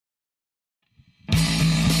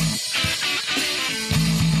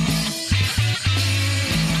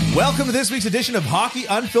Welcome to this week's edition of Hockey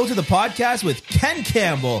Unfiltered, the podcast with Ken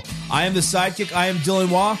Campbell. I am the sidekick. I am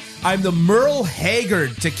Dylan Waugh. I'm the Merle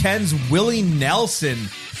Haggard to Ken's Willie Nelson.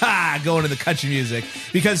 Going to the country music.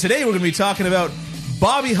 Because today we're going to be talking about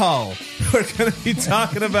Bobby Hull. We're going to be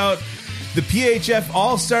talking about the PHF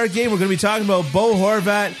All-Star Game. We're going to be talking about Bo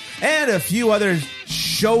Horvat and a few other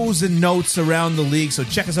shows and notes around the league. So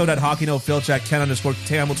check us out at Hockey No Filter at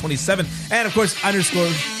Ken_Campbell27 and, of course,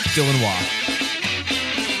 _Dylan Waugh.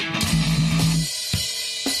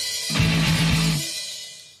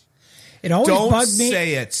 It always Don't bugged me.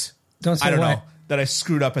 say it. Don't say I don't what? know that I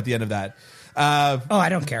screwed up at the end of that. I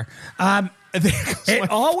don't care.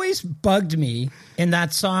 It always bugged me in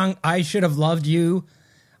that song, I Should Have Loved You.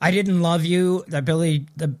 I Didn't Love You,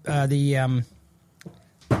 the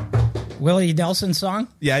Willie Nelson song.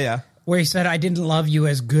 Yeah. Where he said, I didn't love you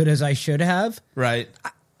as good as I should have. Right.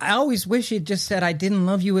 I always wish he'd just said, I didn't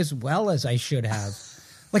love you as well as I should have.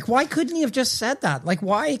 Like, why couldn't he have just said that? Like,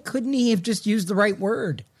 why couldn't he have just used the right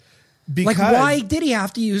word? Because like, why did he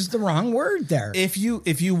have to use the wrong word there? If you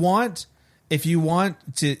want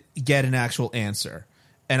to get an actual answer,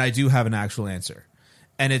 and I do have an actual answer,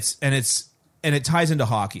 and it ties into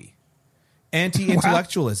hockey,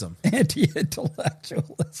 anti-intellectualism. Wow.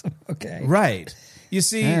 Anti-intellectualism. Okay, right. You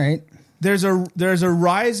see, all right. There's a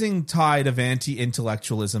rising tide of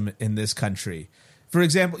anti-intellectualism in this country. For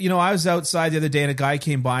example, I was outside the other day, and a guy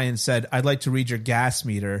came by and said, "I'd like to read your gas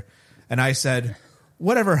meter," and I said,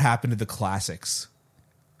 "Whatever happened to the classics?"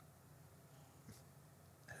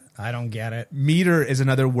 I don't get it. Meter is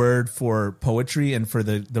another word for poetry and for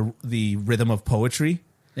the rhythm of poetry.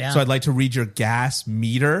 Yeah. So I'd like to read your gas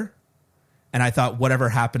meter. And I thought, whatever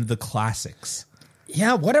happened to the classics?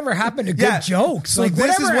 Yeah, whatever happened to good jokes? So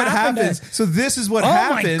this is what happens. So this is what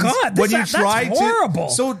happens when you try to. Horrible.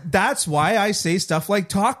 So that's why I say stuff like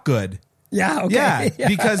 "talk good." Yeah, okay. Yeah,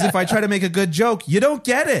 because if I try to make a good joke, you don't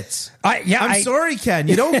get it. I'm sorry, Ken.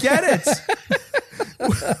 You don't get it.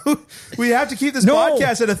 We have to keep this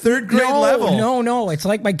podcast at a third grade level. No. It's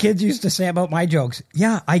like my kids used to say about my jokes.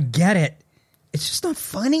 Yeah, I get it. It's just not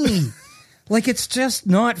funny. Like, it's just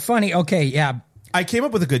not funny. Okay, yeah. I came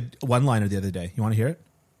up with a good one-liner the other day. You want to hear it?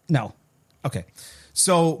 No. Okay.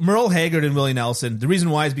 So Merle Haggard and Willie Nelson. The reason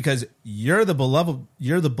why is because you're the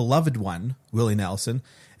beloved one, Willie Nelson,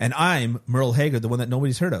 and I'm Merle Haggard, the one that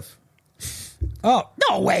nobody's heard of. Oh,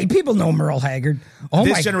 no way. People know Merle Haggard. Oh,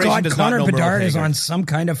 this my generation God. does Connor not know Merle Bedard is Haggard. on some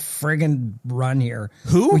kind of friggin' run here.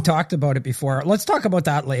 Who? We talked about it before. Let's talk about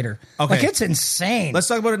that later. Okay. Like, it's insane. Let's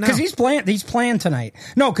talk about it now. Because he's playing tonight.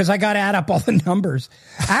 No, because I got to add up all the numbers.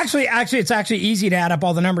 Actually, it's actually easy to add up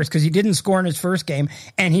all the numbers because he didn't score in his first game,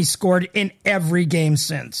 and he scored in every game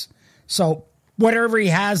since. So whatever he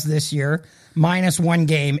has this year, minus one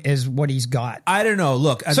game is what he's got. I don't know.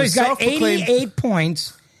 Look, so he's got 88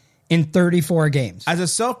 points in 34 games. As a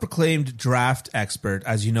self-proclaimed draft expert,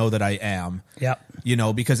 as you know that I am, yep.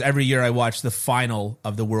 Because every year I watch the final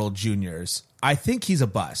of the World Juniors, I think he's a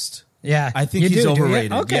bust. Yeah. I think he's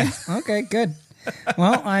overrated. Okay. Yeah. Okay, good.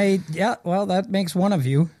 Well, that makes one of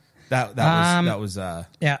you. That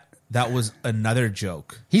was another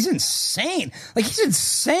joke. He's insane. Like, he's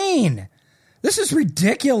insane. This is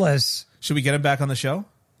ridiculous. Should we get him back on the show?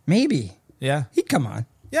 Maybe. Yeah. He'd come on.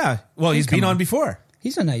 Yeah. Well, he's been on before.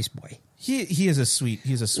 He's a nice boy. He is a sweet.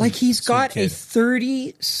 He's a sweet. Like, he's got kid. a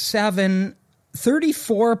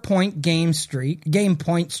 34 point game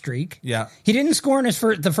point streak. Yeah. He didn't score in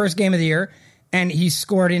the first game of the year, and he's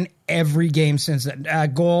scored in every game since then. A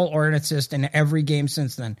goal or an assist in every game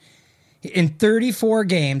since then. In 34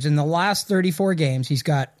 games, in the last 34 games, he's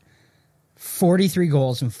got 43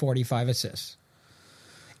 goals and 45 assists.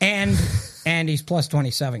 And he's plus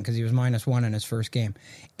 27 because he was minus one in his first game.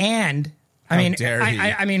 And I mean,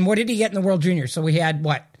 what did he get in the World Juniors? So he had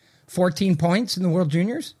 14 points in the World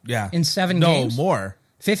Juniors? Yeah. In 7 games? No, more.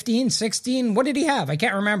 15, 16? What did he have? I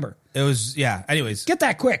can't remember. It was, yeah. Anyways. Get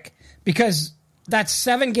that quick because that's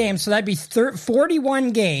 7 games. So that'd be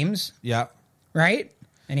 41 games. Yeah. Right?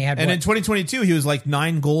 And he had in 2022, he was like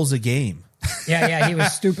 9 goals a game. Yeah. He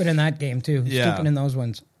was stupid in that game too. Yeah. Stupid in those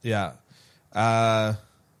ones. Yeah. Hang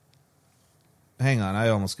on. I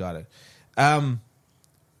almost got it.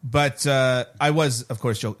 But I was, of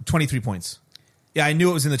course, joking. 23 points. Yeah, I knew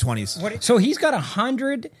it was in the 20s. So he's got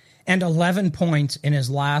 111 points in his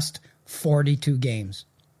last 42 games.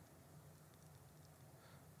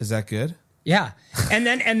 Is that good? Yeah. And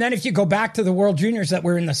then if you go back to the World Juniors that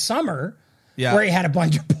were in the summer, where he had a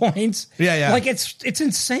bunch of points. Yeah. Like, it's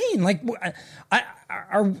insane. Like,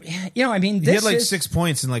 he had like 6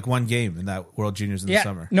 points in like one game in that World Juniors in the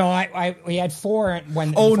summer. No, he had 4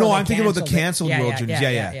 when. Oh no, I'm thinking about the canceled World Juniors.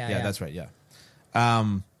 Yeah, yeah. that's right. Yeah.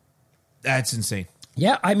 That's insane.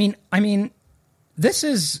 Yeah, I mean, this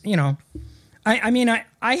is,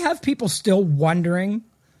 I have people still wondering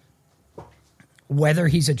whether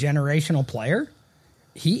he's a generational player.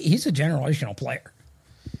 He's a generational player.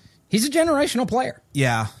 He's a generational player.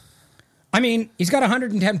 Yeah. I mean, he's got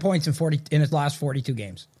 110 points in his last 42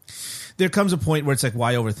 games. There comes a point where it's like,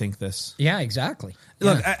 why overthink this? Yeah, exactly.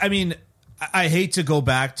 Look, Yeah. I mean, I hate to go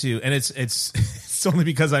back to, and it's only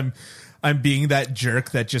because I'm being that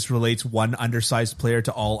jerk that just relates one undersized player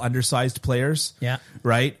to all undersized players. Yeah.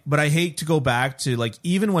 Right? But I hate to go back to, like,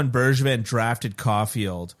 even when Bergevin drafted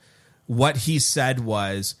Caulfield, what he said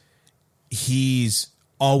was he's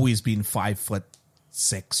always been 5'6"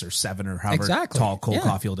 or 7 or however tall Cole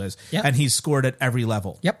Caulfield is. Yeah. And he's scored at every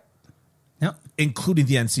level. Yep. Including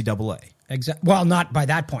the NCAA. Exactly. Well, not by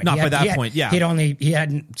that point. Not by that point. Yeah. He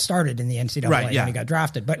hadn't started in the NCAA Right, yeah. when he got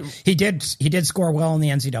drafted, but he did score well in the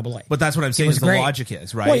NCAA. But that's what I'm saying is the great. logic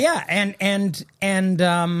is, right? Well, yeah, and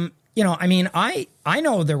I mean, I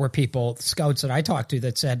know there were people, scouts that I talked to,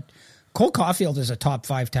 that said Cole Caulfield is a top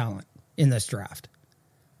 5 talent in this draft.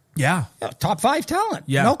 Yeah. Top 5 talent.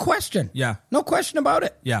 Yeah. No question. Yeah. No question about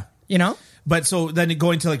it. Yeah. But so then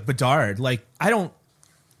going to like Bedard, like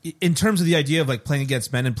in terms of the idea of like playing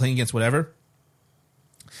against men and playing against whatever,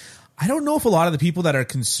 I don't know if a lot of the people that are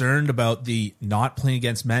concerned about the not playing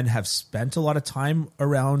against men have spent a lot of time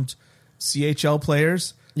around CHL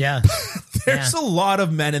players. Yeah. There's a lot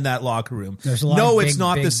of men in that locker room. There's a lot of it's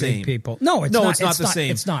not big, the big same. People. No, it's not the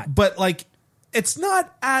same. It's not. But like, it's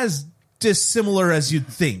not as dissimilar as you'd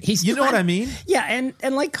think. You know what I mean? Yeah,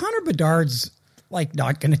 and like Connor Bedard's like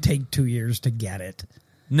not going to take 2 years to get it.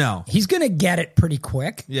 No. He's going to get it pretty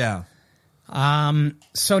quick. Yeah.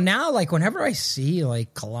 So now, like, whenever I see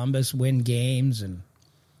like Columbus win games and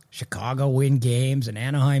Chicago win games and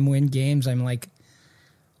Anaheim win games, I'm like,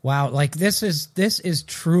 wow, like this is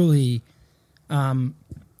truly. I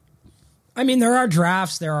mean, there are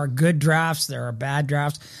drafts, there are good drafts, there are bad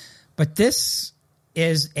drafts, but this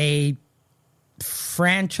is a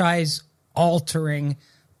franchise altering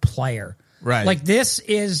player. Right. Like this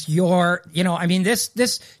is your, I mean,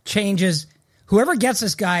 this changes whoever gets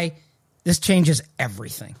this guy. This changes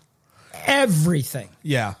everything. Everything.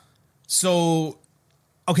 Yeah. So,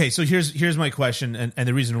 okay, so here's my question, and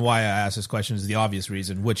the reason why I asked this question is the obvious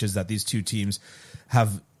reason, which is that these two teams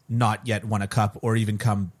have not yet won a cup or even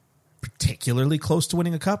come particularly close to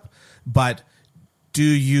winning a cup. But do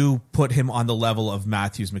you put him on the level of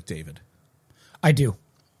Matthews McDavid? I do.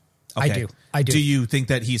 Okay. I do. Do you think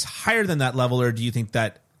that he's higher than that level, or do you think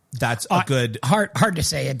that that's a good... Hard to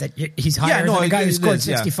say it that he's higher than a guy who scored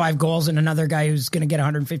 65 goals and another guy who's going to get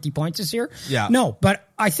 150 points this year. Yeah. No, but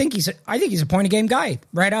I think he's a point a game guy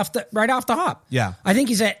right off the hop. Yeah. I think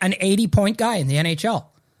he's an 80-point guy in the NHL.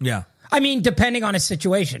 Yeah. I mean, depending on his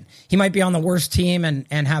situation, he might be on the worst team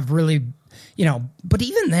and have really, but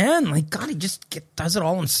even then, like, God, he just does it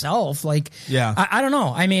all himself. Like, yeah. I don't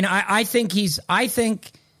know. I mean, I think he's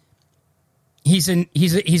an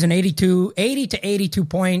 80 to 82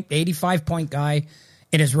 point, 85 point guy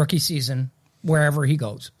in his rookie season wherever he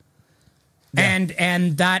goes. Yeah.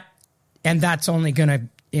 And that's only going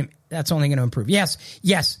to improve. Yes.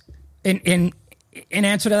 In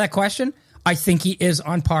answer to that question, I think he is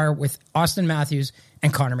on par with Austin Matthews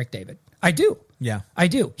and Connor McDavid. I do. Yeah. I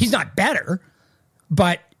do. He's not better,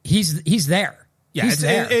 but he's there. Yeah,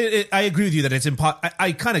 I agree with you that it's impossible.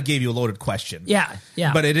 I kind of gave you a loaded question. Yeah.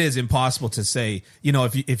 But it is impossible to say,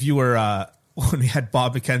 if you were, when we had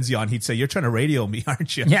Bob McKenzie on, he'd say, "You're trying to radio me,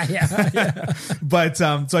 aren't you?" Yeah. But,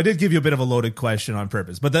 so I did give you a bit of a loaded question on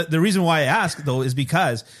purpose. But the reason why I ask, though, is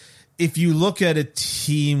because if you look at a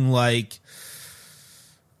team like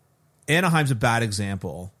Anaheim's a bad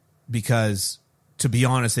example because, to be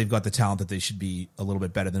honest, they've got the talent that they should be a little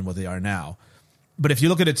bit better than what they are now. But if you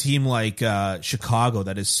look at a team like Chicago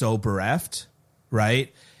that is so bereft,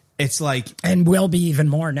 right? It's like... And will be even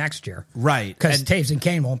more next year. Right. Because Taves and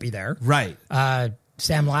Kane won't be there. Right.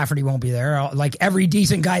 Sam Lafferty won't be there. Like, every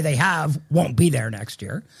decent guy they have won't be there next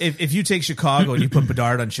year. If you take Chicago and you put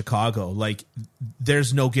Bedard on Chicago, like,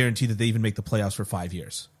 there's no guarantee that they even make the playoffs for 5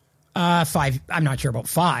 years. 5. I'm not sure about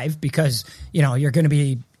 5 because, you're going to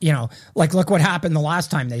be, like, look what happened the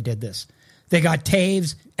last time they did this. They got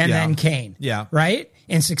Taves and then Kane. Yeah. Right?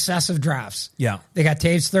 In successive drafts. Yeah. They got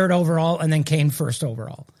Taves 3rd overall and then Kane 1st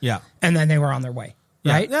overall. Yeah. And then they were on their way.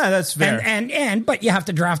 Right? Yeah, that's fair. But you have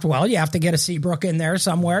to draft well. You have to get a Seabrook in there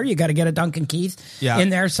somewhere. You got to get a Duncan Keith in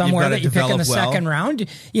there somewhere that you pick in the second round.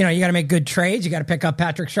 You got to make good trades. You got to pick up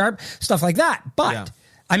Patrick Sharp, stuff like that. But,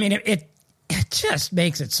 I mean, it just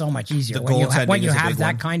makes it so much easier when you have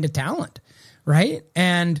that kind of talent. Right?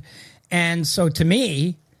 And so to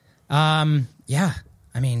me... Yeah.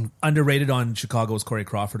 I mean, Underrated on Chicago was Corey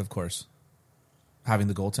Crawford, of course. Having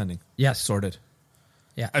the goaltending. Yes. Sorted.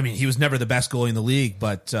 yeah. I mean, he was never the best goalie in the league,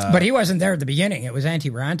 but But he wasn't there at the beginning. It was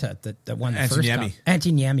Antti Ranta that won the first cup.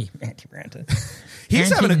 Antti Ranta.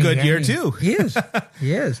 He's having a good year, too. He is.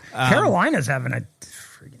 He is. Carolina's having a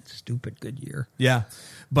freaking stupid good year. Yeah.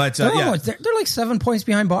 But, They're like 7 points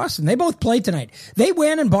behind Boston. They both play tonight. They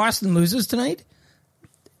win and Boston loses tonight.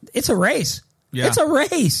 It's a race. Yeah. It's a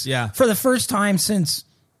race. Yeah. For the first time since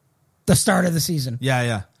the start of the season.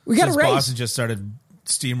 Yeah. We got Since a race. Boston just started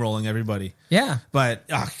steamrolling everybody. Yeah. But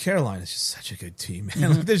Carolina is just such a good team,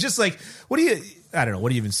 man. Like, there's just like, what do you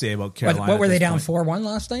even say about Carolina? What were at they this down point? 4-1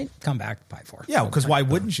 last night? Come back by 4. Yeah, because why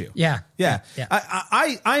wouldn't you? Yeah.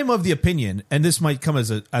 I am of the opinion, and this might come as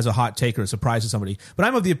a hot take or a surprise to somebody, but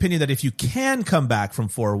I'm of the opinion that if you can come back from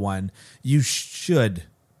 4-1, you should.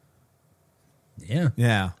 Yeah.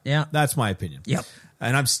 Yeah. That's my opinion. Yep.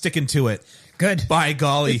 And I'm sticking to it. Good. By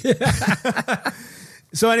golly.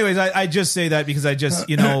 So anyways, I just say that because I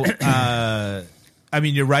just, I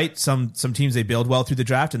mean, you're right. Some teams, they build well through the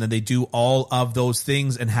draft and then they do all of those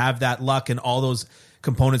things and have that luck and all those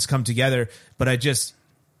components come together. But I just,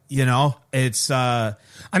 it's, I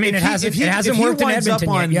mean, it hasn't worked in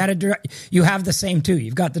Edmonton yet. You have the same two.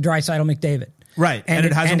 You've got the Draisaitl McDavid. Right. And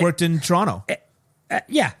it hasn't worked in Toronto.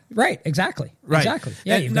 Yeah, right. Exactly. Right. Exactly.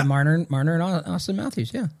 Yeah, you've got Marner and Austin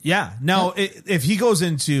Matthews. Yeah. Yeah. Now, if he goes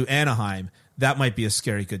into Anaheim, that might be a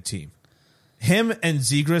scary good team. Him and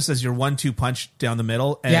Zegras as your 1-2 punch down the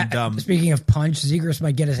middle. And speaking of punch, Zegras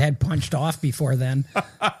might get his head punched off before then.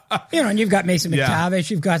 And you've got Mason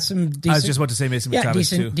McTavish. You've got some decent. I was just about to say Mason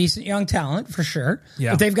McTavish too. Decent young talent for sure.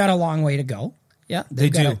 Yeah. But they've got a long way to go. Yeah, they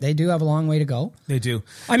do have a long way to go. They do.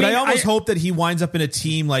 I almost hope that he winds up in a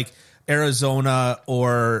team like Arizona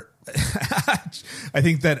or I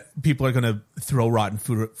think that people are going to throw rotten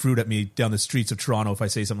fruit at me down the streets of Toronto if I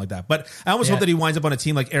say something like that. But I almost hope that he winds up on a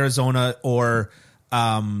team like Arizona or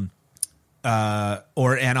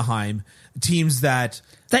Anaheim, teams that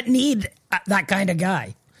need that kind of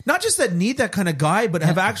guy. Not just that need that kind of guy, but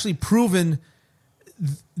have actually proven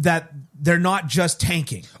that they're not just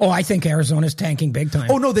tanking. Oh, I think Arizona's tanking big time.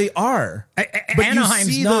 Oh, no, they are.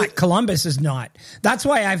 Anaheim's not. Columbus is not. That's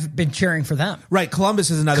why I've been cheering for them. Right, Columbus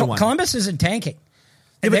is another one. Columbus isn't tanking.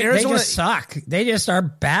 Yeah, they just suck. They just are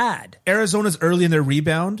bad. Arizona's early in their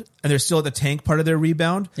rebound, and they're still at the tank part of their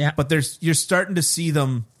rebound. Yeah. But you're starting to see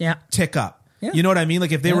them tick up. Yeah. You know what I mean?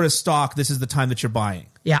 Like if they were a stock, this is the time that you're buying.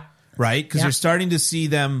 Yeah. Right? Because you're starting to see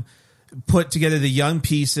them put together the young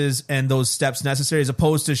pieces and those steps necessary, as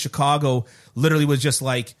opposed to Chicago literally was just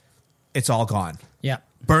like, it's all gone. Yeah.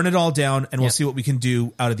 Burn it all down and we'll see what we can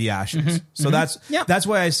do out of the ashes. So that's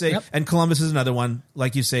why I say, and Columbus is another one,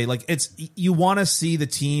 like you say, like you want to see the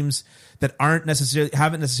teams that haven't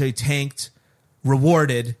necessarily tanked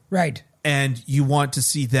rewarded. Right. And you want to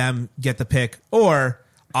see them get the pick, or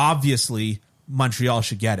obviously Montreal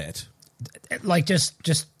should get it. Like just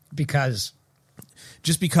because.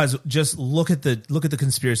 Just look at the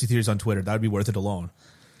conspiracy theories on Twitter. That would be worth it alone.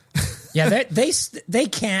 Yeah, they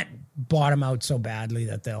can't bottom out so badly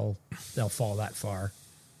that they'll fall that far.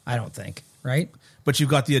 I don't think, right? But you've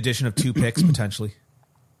got the addition of 2 picks potentially.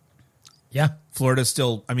 Yeah, Florida's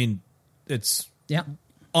still. I mean, it's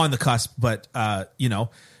on the cusp, but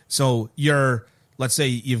so let's say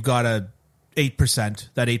you've got a 8%.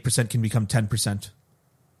 That 8% can become 10%,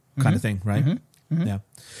 kind of thing, right? Mm-hmm. Yeah.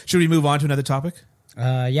 Should we move on to another topic?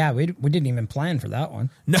 Yeah, we didn't even plan for that one.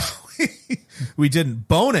 No, we didn't.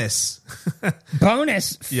 Bonus.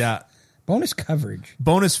 Yeah. Bonus coverage.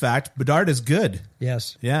 Bonus fact, Bedard is good.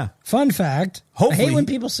 Yes. Yeah. Fun fact. Hopefully. I hate when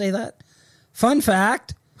people say that. Fun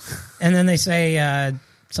fact. And then they say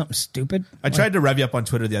something stupid. I tried to rev you up on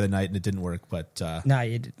Twitter the other night and it didn't work, but... No,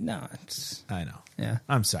 you did. No. I know. Yeah.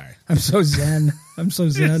 I'm sorry. I'm so zen. So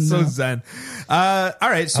zen. All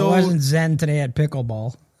right, so... I wasn't zen today at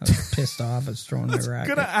pickleball. I was pissed off. I was throwing my racket. I was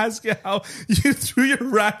going to ask you how you threw your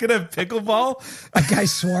racket at pickleball. A guy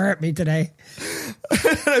swore at me today.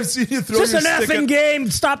 I've seen you throw just your stick. Just an effing game.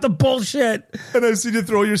 Stop the bullshit. And I've seen you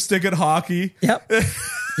throw your stick at hockey. Yep.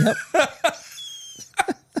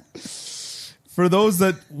 For those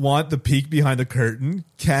that want the peek behind the curtain,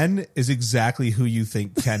 Ken is exactly who you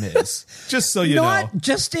think Ken is. Just so you know. Not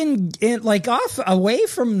just in like away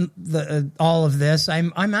from all of this.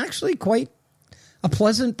 I'm actually quite a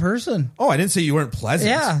pleasant person. Oh, I didn't say you weren't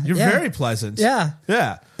pleasant. Yeah. You're very pleasant. Yeah.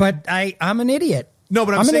 Yeah. But I'm an idiot. No,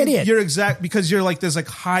 but I'm saying an idiot. You're because you're like this like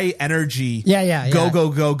high energy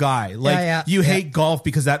go guy. Like you hate golf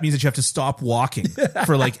because that means that you have to stop walking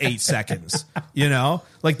for like 8 seconds. You know?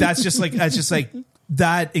 Like that's just like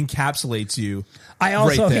that encapsulates you. I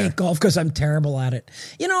also right there. hate golf because I'm terrible at it.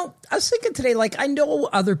 You know, I was thinking today, like, I know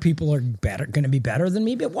other people are going to be better than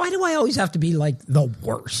me, but why do I always have to be like the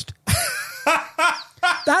worst?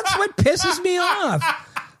 That's what pisses me off.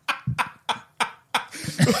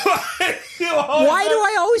 Why do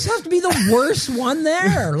I always have to be the worst one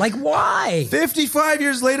there? Like, why? 55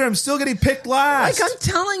 years later, I'm still getting picked last. Like, I'm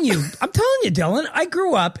telling you, Dylan, I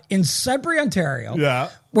grew up in Sudbury, Ontario,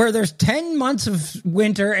 where there's 10 months of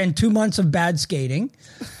winter and 2 months of bad skating.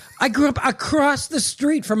 I grew up across the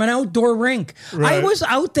street from an outdoor rink. Right. I was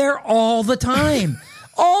out there all the time.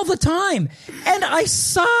 All the time. And I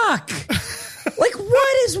suck. Like,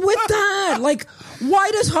 what is with that? Like,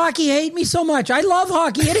 why does hockey hate me so much? I love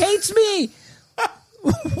hockey. It hates me.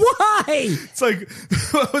 Why? It's like,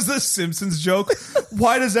 what was the Simpsons joke?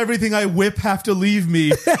 Why does everything I whip have to leave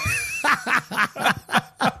me?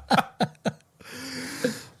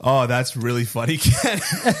 Oh, that's really funny, Ken.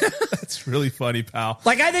 That's really funny, pal.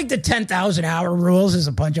 Like, I think the 10,000 hour rules is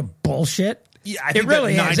a bunch of bullshit. Yeah, I think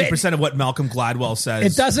really 90% of what Malcolm Gladwell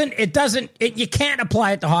says. You can't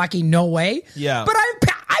apply it to hockey, no way. Yeah. But I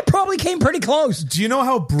probably came pretty close. Do you know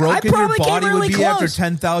how broken your body would be after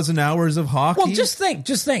 10,000 hours of hockey? Well, just think.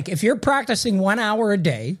 If you're practicing 1 hour a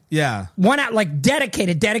day. Yeah. 1 hour, like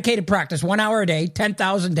dedicated practice, 1 hour a day,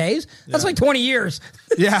 10,000 days. That's like 20 years.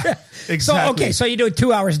 Yeah, exactly. So you do it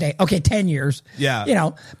 2 hours a day. Okay, 10 years. Yeah. You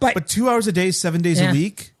know, but 2 hours a day, 7 days a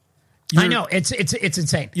week? I know, it's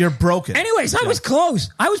insane. You're broken. Anyways, I was close.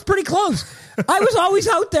 I was pretty close. I was always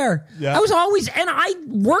out there. Yeah. And I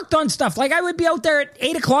worked on stuff. Like, I would be out there at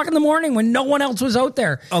 8 o'clock in the morning when no one else was out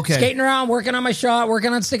there. Okay. Skating around, working on my shot,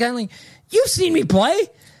 working on stick handling. You've seen me play.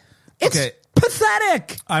 It's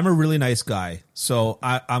pathetic. I'm a really nice guy. So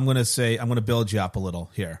I'm going to build you up a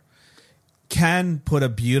little here. Ken put a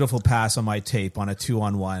beautiful pass on my tape on a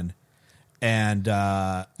 2-on-1. And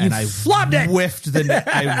I whiffed the net.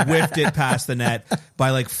 I whiffed it past the net by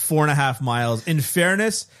like 4.5 miles. In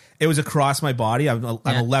fairness, it was across my body. I'm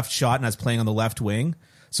a left shot, and I was playing on the left wing,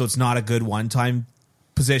 so it's not a good one-time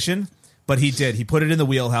position. But he did. He put it in the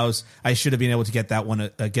wheelhouse. I should have been able to get that one,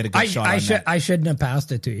 get a good shot. I shouldn't have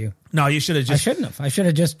passed it to you. No, you should have just. I shouldn't have. I should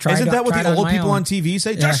have just tried. Isn't that what the old people on TV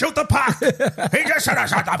say? Just shoot the puck. He just should have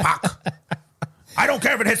shot the puck. I don't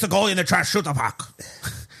care if it hits the goalie in the trash. Shoot the puck.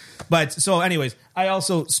 But so, anyways, I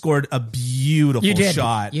also scored a beautiful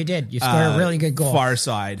shot. You did. You scored a really good goal. Far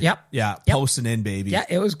side. Yep. Yeah. Posting in, baby. Yeah,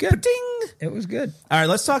 it was good. Ding. It was good. All right,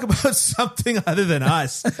 let's talk about something other than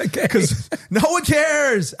us. Okay. Because no one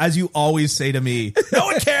cares, as you always say to me. No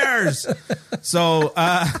one cares. So,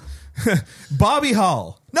 Bobby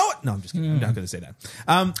Hull. No, I'm just kidding. I'm not going to say that.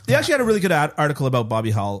 They actually had a really good article about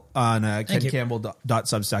Bobby Hull on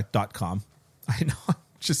kencampbell.substack.com. I know. I'm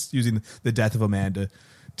just using the death of a man to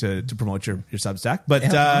promote your Substack. But,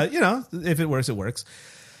 if it works, it works.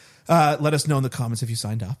 Let us know in the comments if you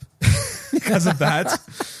signed up because of that.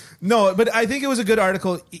 No, but I think it was a good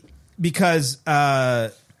article because,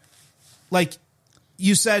 like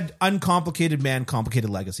you said, uncomplicated man,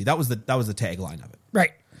 complicated legacy. That was the tagline of it.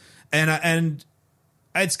 Right. And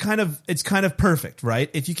it's kind of perfect, right?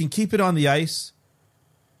 If you can keep it on the ice,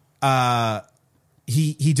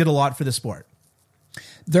 he did a lot for the sport.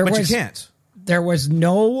 You can't. There was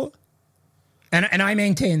no, and I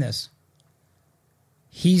maintain this.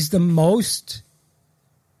 He's the most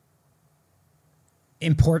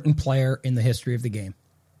important player in the history of the game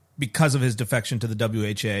because of his defection to the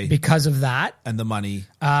WHA. Because of that and the money,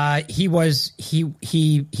 he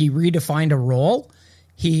redefined a role.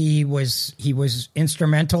 He was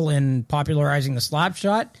instrumental in popularizing the slap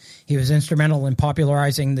shot. He was instrumental in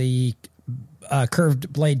popularizing the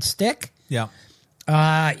curved blade stick. Yeah.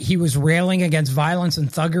 He was railing against violence and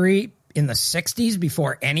thuggery in the 60s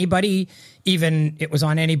before it was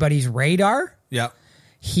on anybody's radar. Yeah.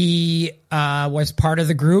 He was part of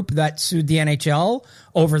the group that sued the NHL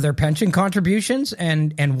over their pension contributions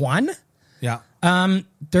and won. Yeah.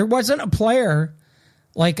 There wasn't a player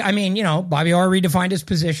Bobby Orr redefined his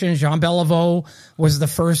position. Jean Beliveau was the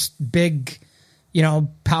first big,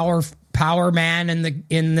 power man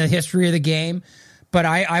in the history of the game. But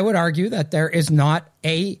I would argue that there is not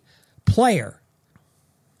a player,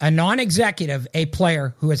 a non-executive, a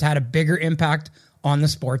player who has had a bigger impact on the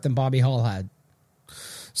sport than Bobby Hull had.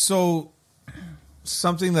 So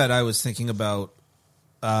something that I was thinking about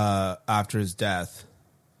after his death,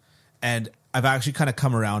 and I've actually kind of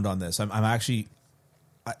come around on this. I'm actually,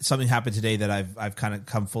 something happened today that I've kind of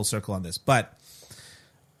come full circle on this. But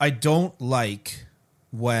I don't like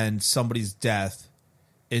when somebody's death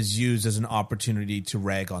is used as an opportunity to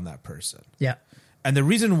rag on that person. Yeah. And the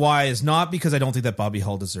reason why is not because I don't think that Bobby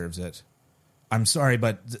Hull deserves it. I'm sorry,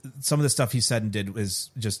 but some of the stuff he said and did is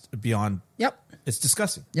just beyond. Yep. It's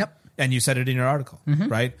disgusting. Yep. And you said it in your article,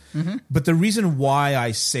 right? Mm-hmm. But the reason why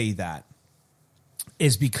I say that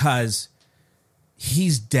is because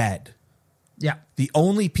he's dead. Yeah. The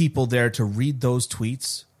only people there to read those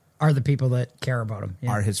tweets are the people that care about him.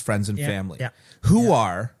 Yeah. are his friends and family, Yeah. who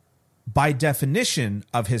are, by definition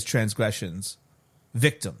of his transgressions,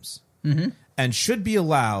 victims, and should be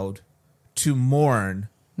allowed to mourn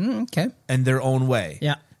Okay. in their own way.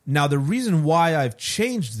 Yeah. Now, the reason why I've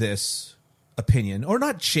changed this opinion, or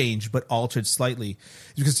not changed, but altered slightly,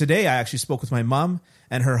 is because today I actually spoke with my mom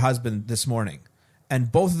and her husband this morning,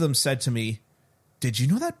 and both of them said to me, "Did you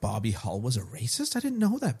know that Bobby Hull was a racist? I didn't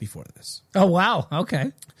know that before this." Oh, wow.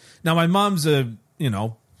 Okay. Now, my mom's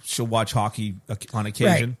she'll watch hockey on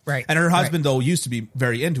occasion. Right. And her husband, though, used to be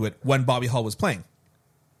very into it when Bobby Hull was playing.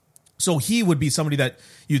 So he would be somebody that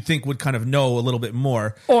you'd think would kind of know a little bit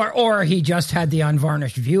more. Or he just had the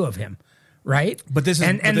unvarnished view of him, right? But this is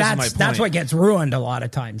and this is my point. that's what gets ruined a lot of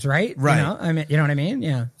times, right? Right. You know what I mean?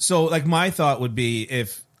 Yeah. So, like, my thought would be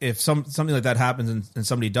if something like that happens and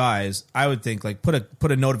somebody dies, I would think, like,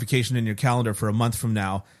 put a notification in your calendar for a month from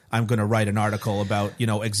now. I'm going to write an article about,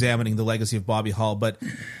 examining the legacy of Bobby Hull. But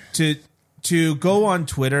to go on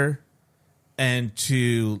Twitter and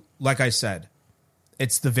to, like I said,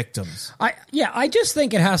 it's the victims. I just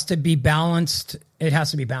think it has to be balanced. It has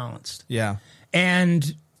to be balanced. Yeah.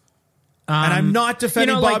 And I'm not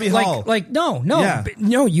defending Bobby Hull.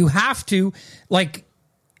 No, you have to, like,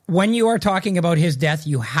 when you are talking about his death,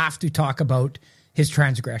 you have to talk about his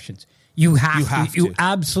transgressions. You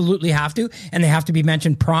absolutely have to, and they have to be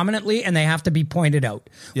mentioned prominently, and they have to be pointed out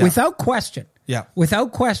without question. Yeah,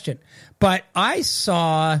 without question. But I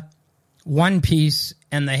saw one piece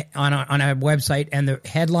on a website, and the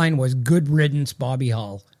headline was "Good Riddance, Bobby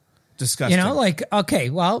Hull." Disgusting.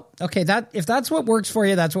 That if that's what works for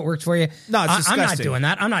you, that's what works for you. No, it's disgusting.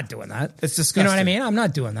 I'm not doing that. It's disgusting. You know what I mean? I'm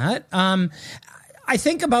not doing that. I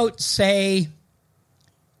think about, say,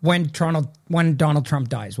 when Donald Trump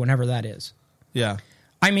dies, whenever that is. Yeah.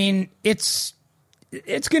 I mean, it's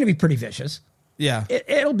going to be pretty vicious. Yeah.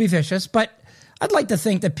 It'll be vicious, but I'd like to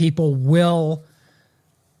think that people will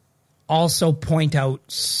also point out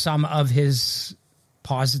some of his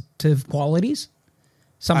positive qualities.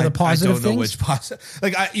 Some of the positive things. I don't know which positive.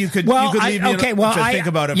 Like, you could leave me to think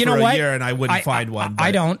about it for a year, and I wouldn't find one.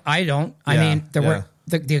 I don't. I mean, there were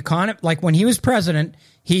the economy. Like, when he was president,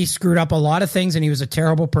 he screwed up a lot of things, and he was a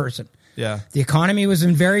terrible person. Yeah. The economy was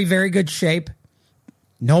in very, very good shape.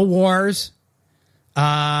 No wars.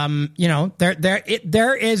 There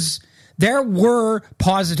were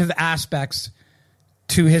positive aspects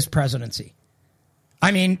to his presidency.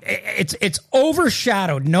 I mean, it's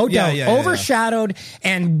overshadowed, no doubt, overshadowed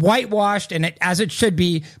and whitewashed, and as it should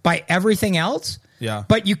be, by everything else. Yeah.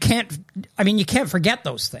 But you can't forget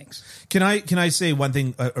those things. Can I say one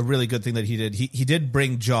thing, a really good thing that he did? He did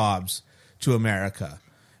bring jobs to America,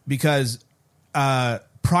 because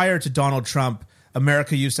prior to Donald Trump,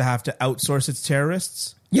 America used to have to outsource its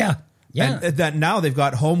terrorists. Yeah. Yeah. And that now they've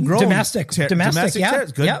got homegrown domestic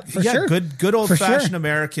terrorists. Good, for sure. Good old fashioned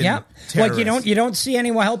American. Yeah. Terrorists. Like, you don't see any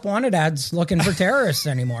help wanted ads looking for terrorists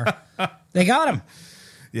anymore. They got them.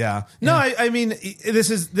 Yeah. No, I mean, this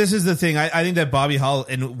is the thing. I think that Bobby Hull,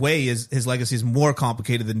 in a way, his legacy is more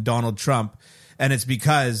complicated than Donald Trump, and it's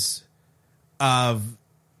because of,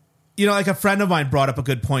 like, a friend of mine brought up a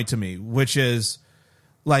good point to me, which is,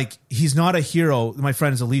 like, he's not a hero. My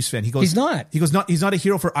friend is a Leafs fan. He goes, he's not. He goes, he's not a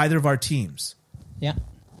hero for either of our teams. Yeah.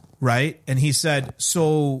 Right? And he said,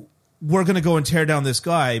 so we're going to go and tear down this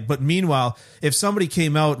guy. But meanwhile, if somebody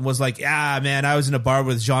came out and was like, man, I was in a bar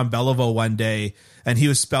with Jean Beliveau one day, and he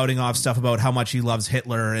was spouting off stuff about how much he loves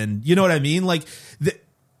Hitler, and you know what I mean? Like,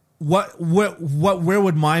 where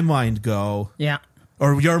would my mind go? Yeah.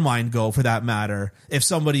 Or your mind go, for that matter, if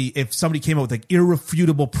somebody came out with, like,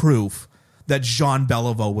 irrefutable proof that Jean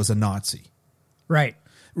Beliveau was a Nazi. Right.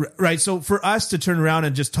 Right. So for us to turn around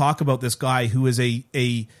and just talk about this guy who is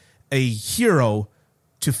a hero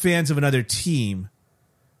to fans of another team,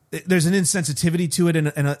 there's an insensitivity to it and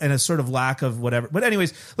a sort of lack of whatever. But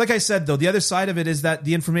anyways, like I said, though, the other side of it is that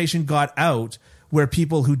the information got out where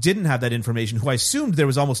people who didn't have that information, who I assumed there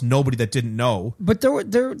was almost nobody that didn't know. But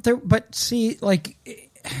but see, like,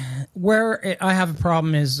 where I have a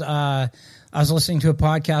problem is, I was listening to a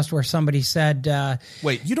podcast where somebody said,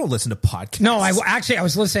 wait, you don't listen to podcasts? No, I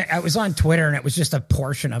was listening. I was on Twitter, and it was just a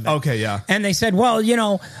portion of it. Okay, yeah. And they said, well,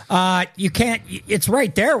 you can't, it's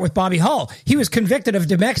right there with Bobby Hull. He was convicted of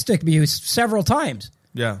domestic abuse several times.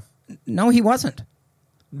 Yeah. No, he wasn't.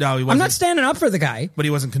 No, he wasn't. I'm not standing up for the guy. But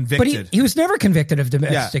he wasn't But convicted. he was never convicted of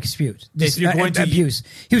domestic abuse. If you're going to abuse.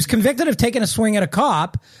 He was convicted of taking a swing at a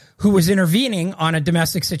cop who was intervening on a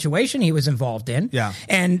domestic situation he was involved in. Yeah.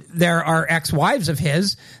 And there are ex-wives of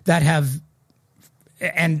his that have,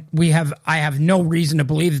 and I have no reason to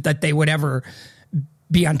believe that they would ever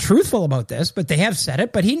be untruthful about this, but they have said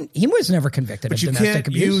it, but he was never convicted of domestic abuse.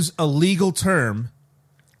 But you can't use a legal term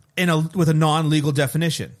with a non-legal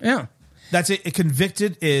definition. Yeah. That's it. A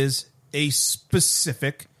convicted is a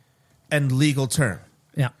specific and legal term.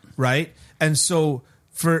 Yeah. Right? And so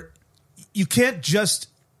you can't just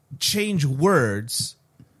change words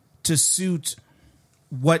to suit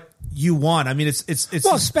what you want. I mean, it's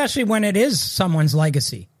well, especially when it is someone's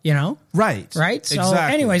legacy, you know? Right. Right? So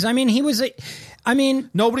exactly. anyways, I mean,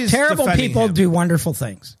 nobody's terrible people him. do wonderful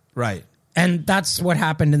things. Right. And that's what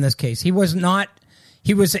happened in this case. He was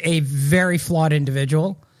a very flawed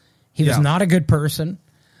individual. He was not a good person.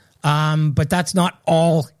 But that's not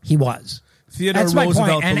all he was. Theodore That's my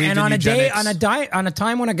Roosevelt point. And on eugenics. on a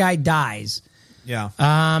time when a guy dies, yeah.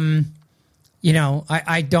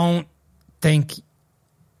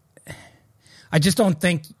 I just don't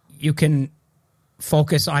think you can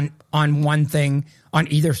focus on one thing on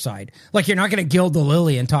either side. Like, you're not going to gild the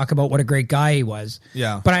lily and talk about what a great guy he was.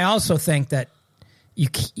 Yeah. But I also think that you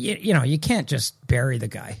can't just bury the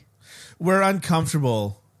guy. We're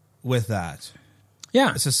uncomfortable with that.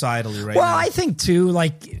 Yeah. Societally right now. now. I think too,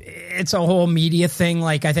 like, it's a whole media thing.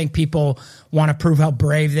 Like, I think people want to prove how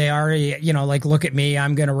brave they are. Like, look at me,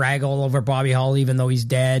 I'm going to rag all over Bobby Hull even though he's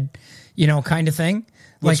dead, kind of thing.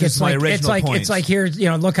 Which is my original point. It's like, here's,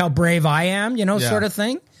 look how brave I am, sort of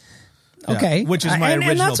thing. Okay. Yeah. Which is my original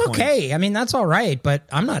point. And that's okay. Point. I mean, that's all right, but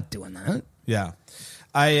I'm not doing that. Yeah.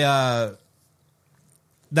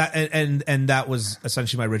 That was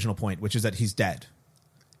essentially my original point, which is that he's dead.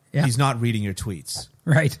 Yeah. He's not reading your tweets.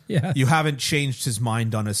 Right. Yeah. You haven't changed his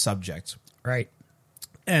mind on a subject. Right.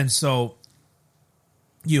 And so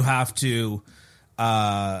you have to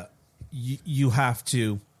you have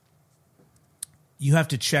to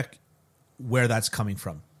check where that's coming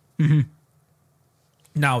from. Mm-hmm.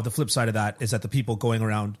 Now, the flip side of that is that the people going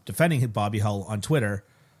around defending Bobby Hull on Twitter,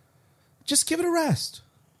 just give it a rest.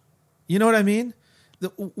 You know what I mean?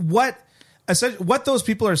 What those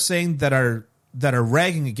people are saying that are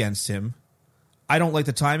ragging against him, I don't like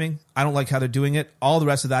the timing. I don't like how they're doing it. All the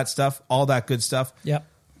rest of that stuff, all that good stuff. Yep.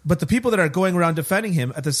 But the people that are going around defending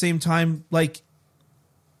him at the same time, like,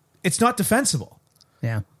 it's not defensible.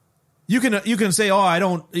 Yeah. You can say, oh, I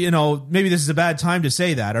don't, maybe this is a bad time to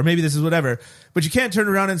say that, or maybe this is whatever. But you can't turn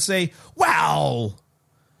around and say, well,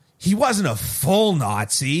 he wasn't a full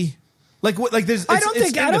Nazi. Like what? Like there's. I don't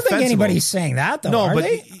think anybody's saying that though. No,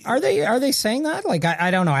 are they saying that? Like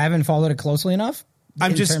I don't know. I haven't followed it closely enough.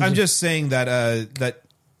 I'm just saying that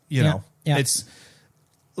it's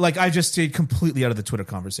like I just stayed completely out of the Twitter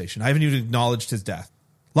conversation. I haven't even acknowledged his death.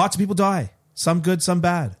 Lots of people die. Some good, some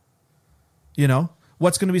bad.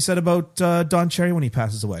 What's going to be said about Don Cherry when he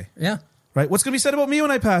passes away? Yeah. Right. What's going to be said about me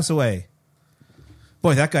when I pass away?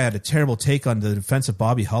 Boy, that guy had a terrible take on the defense of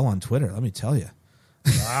Bobby Hull on Twitter. Let me tell you.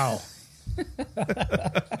 Wow.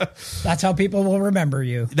 That's how people will remember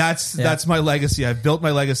you. That's my legacy. I've built my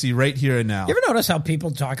legacy right here and now. You ever notice how people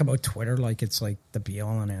talk about Twitter like it's like the be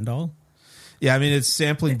all and end all? Yeah, I mean it's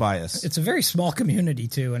sampling bias. It's a very small community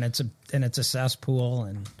too, and it's a cesspool.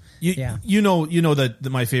 And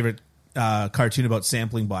my favorite cartoon about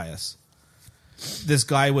sampling bias. This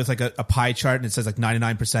guy with like a pie chart and it says like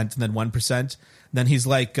 99% and then 1%. Then he's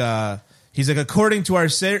like, according to our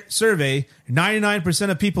survey, 99%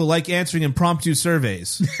 of people like answering impromptu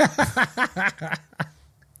surveys.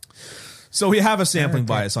 So we have a sampling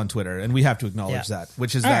bias on Twitter, and we have to acknowledge that,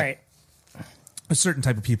 which is a certain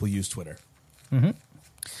type of people use Twitter. Mm-hmm.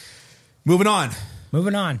 Moving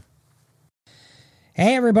on.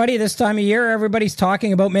 Hey, everybody, this time of year, everybody's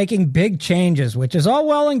talking about making big changes, which is all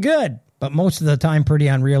well and good, but most of the time pretty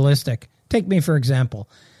unrealistic. Take me, for example.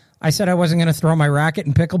 I said I wasn't going to throw my racket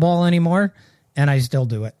in pickleball anymore, and I still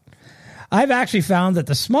do it. I've actually found that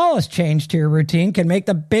the smallest change to your routine can make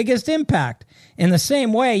the biggest impact. In the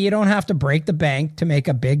same way, you don't have to break the bank to make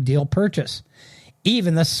a big deal purchase.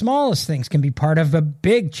 Even the smallest things can be part of a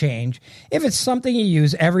big change if it's something you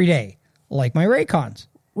use every day, like my Raycons.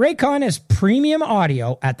 Raycon is premium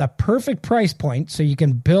audio at the perfect price point so you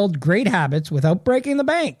can build great habits without breaking the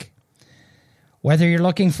bank. Whether you're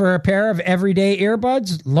looking for a pair of everyday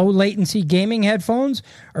earbuds, low-latency gaming headphones,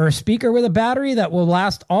 or a speaker with a battery that will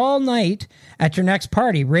last all night at your next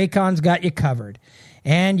party, Raycon's got you covered.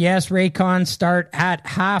 And yes, Raycons start at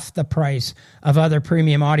half the price of other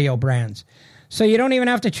premium audio brands. So you don't even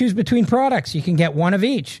have to choose between products. You can get one of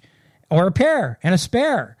each or a pair and a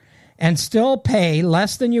spare and still pay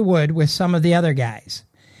less than you would with some of the other guys.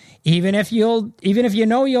 Even if you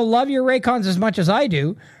know you'll love your Raycons as much as I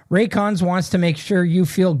do, Raycons wants to make sure you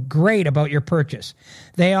feel great about your purchase.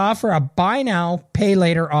 They offer a buy now, pay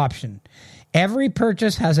later option. Every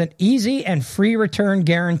purchase has an easy and free return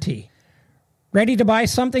guarantee. Ready to buy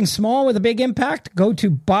something small with a big impact? Go to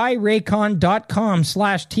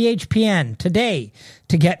buyraycon.com/THPN today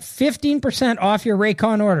to get 15% off your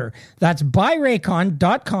Raycon order. That's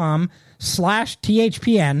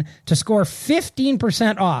buyraycon.com/THPN to score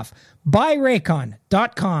 15% off.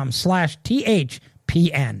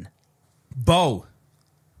 Buyraycon.com/THPN.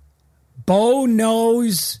 Bo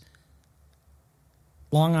knows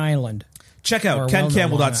Long Island. Check out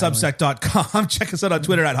kencampbell.substack.com. Check us out on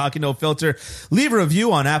Twitter at Hockey No Filter. Leave a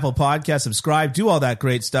review on Apple Podcasts. Subscribe. Do all that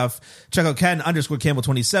great stuff. Check out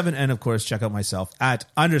Ken_Campbell27. And, of course, check out myself at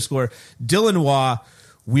 _Dylan Waugh.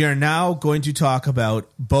 We are now going to talk about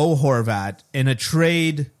Bo Horvat in a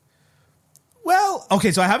trade. Well,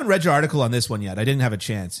 okay, so I haven't read your article on this one yet. I didn't have a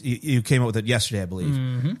chance. You came up with it yesterday, I believe.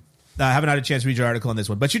 Mm-hmm. I haven't had a chance to read your article on this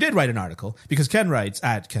one, but you did write an article because Ken writes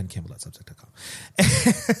at kencampbell.substack.com.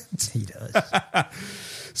 He does.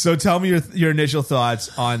 So tell me your initial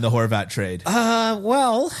thoughts on the Horvat trade. I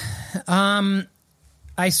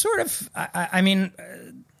mean,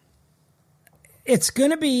 it's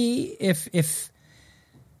going to be if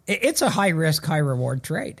it's a high risk, high reward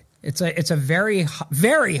trade. It's a very,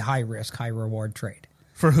 very high risk, high reward trade.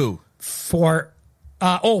 For who? For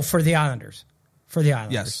the Islanders. For the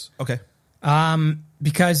Islanders. Yes. Okay.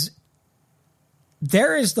 Because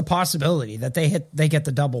there is the possibility that they get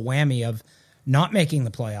the double whammy of not making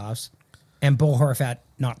the playoffs and Bo Horvat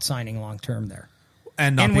not signing long term there.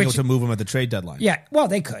 And not being able to move him at the trade deadline. Yeah. Well,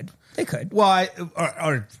 they could. Well,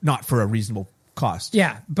 or not for a reasonable cost.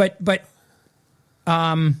 Yeah. But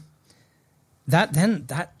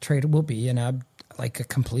that trade will be a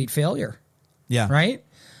complete failure. Yeah. Right?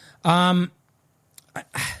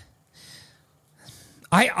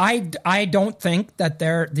 I don't think that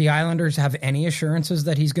the Islanders have any assurances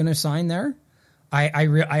that he's going to sign there.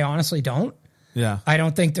 I honestly don't. Yeah. I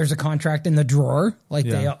don't think there's a contract in the drawer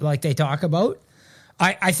like they talk about.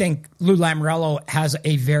 I think Lou Lamoriello has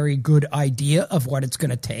a very good idea of what it's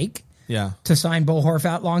going to take. Yeah. To sign Bo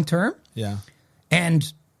Horvat long term. Yeah.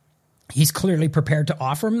 And he's clearly prepared to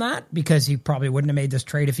offer him that because he probably wouldn't have made this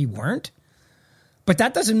trade if he weren't. But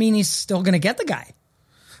that doesn't mean he's still going to get the guy.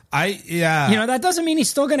 That doesn't mean he's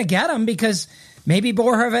still going to get him because maybe Bo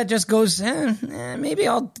Horvat just goes, maybe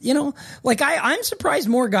I'll, I'm surprised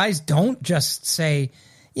more guys don't just say,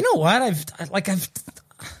 you know what, I've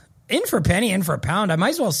in for a penny, in for a pound. I might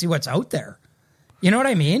as well see what's out there. You know what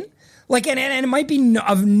I mean? And it might be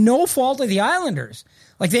of no fault of the Islanders.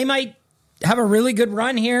 They might have a really good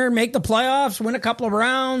run here, make the playoffs, win a couple of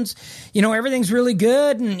rounds. Everything's really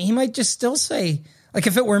good. And he might just still say,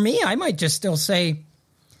 if it were me, I might just still say,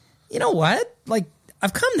 you know what?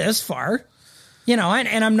 I've come this far, and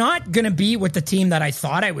I'm not going to be with the team that I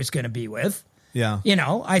thought I was going to be with. Yeah.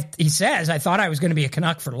 He says, I thought I was going to be a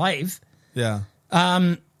Canuck for life. Yeah.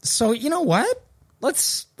 So you know what?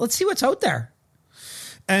 Let's see what's out there.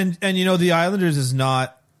 And the Islanders is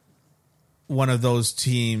not one of those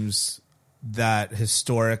teams that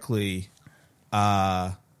historically,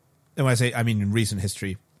 and when I say, I mean in recent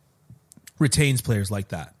history, retains players like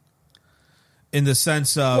that. In the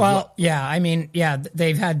sense of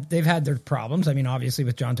they've had their problems. I mean, obviously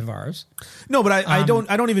with John Tavares. No, but I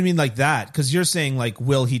don't even mean like that because you're saying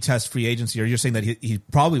will he test free agency, or you're saying that he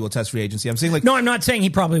probably will test free agency. I'm saying no, I'm not saying he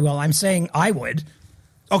probably will. I'm saying I would.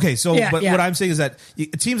 Okay, so what I'm saying is that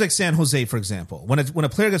teams like San Jose, for example, when a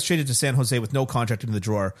player gets traded to San Jose with no contract in the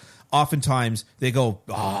drawer, oftentimes they go,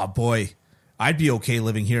 "Oh boy, I'd be okay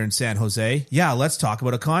living here in San Jose. Yeah, let's talk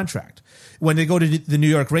about a contract." When they go to the New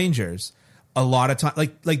York Rangers, a lot of time,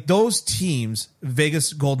 like those teams,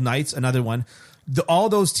 Vegas Golden Knights, another one, all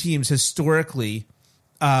those teams historically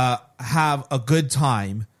have a good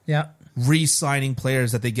time re-signing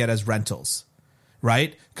players that they get as rentals,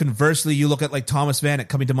 right? Conversely, you look at Thomas Vanek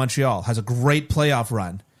coming to Montreal, has a great playoff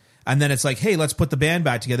run, and then it's hey, let's put the band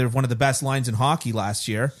back together of one of the best lines in hockey last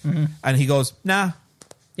year, and he goes, nah.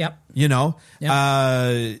 Yep.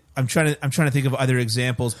 I'm trying to think of other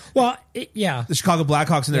examples. Well, the Chicago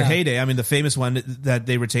Blackhawks in their heyday. I mean, the famous one that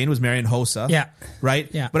they retained was Marian Hossa. Yeah. Right.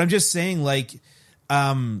 Yeah. But I'm just saying,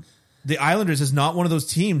 the Islanders is not one of those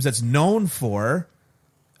teams that's known for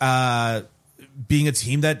being a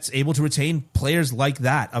team that's able to retain players like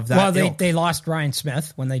that. Well, they lost Ryan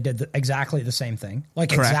Smith when they did exactly the same thing.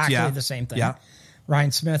 Correct, exactly the same thing. Yeah.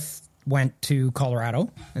 Ryan Smith went to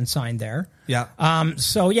Colorado and signed there. Yeah.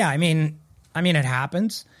 So yeah, I mean, it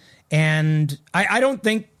happens, and I don't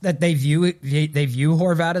think that they view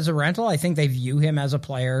Horvat as a rental. I think they view him as a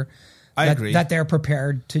player. I agree that they're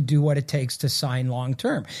prepared to do what it takes to sign long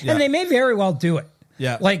term, Yeah. and they may very well do it.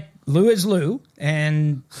 Yeah. Like Lou is Lou,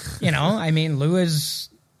 and I mean, Lou is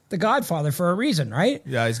the Godfather for a reason, right?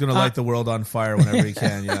 Yeah, he's going to light the world on fire whenever he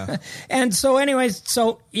can. Yeah. And so, anyways,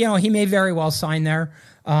 he may very well sign there,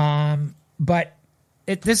 but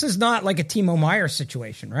this is not like a Timo Meier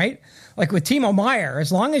situation, right? Like with Timo Meier,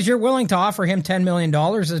 as long as you're willing to offer him $10 million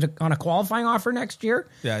on a qualifying offer next year,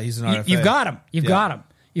 Yeah, he's an RFA. you've got him. You've Yeah. got him.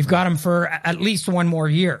 You've got him for at least one more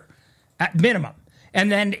year, at minimum. And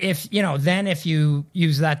then if you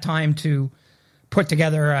use that time to put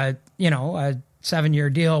together a 7-year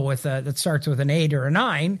deal with that starts with an 8 or a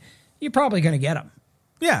 9, you're probably going to get him.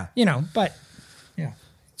 Yeah. But yeah.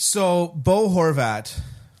 So Bo Horvat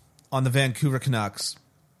on the Vancouver Canucks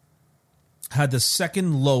had the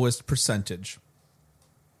second lowest percentage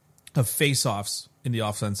of face-offs in the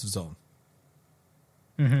offensive zone.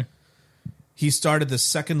 Mm-hmm. He started the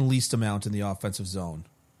second least amount in the offensive zone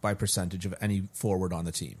by percentage of any forward on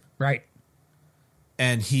the team. Right.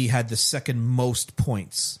 And he had the second most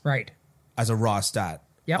points Right. as a raw stat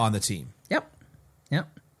on the team. Yep.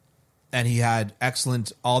 And he had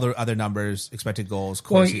excellent, all the other numbers, expected goals,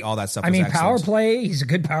 Corsi, all that stuff. I mean, excellent. power play. He's a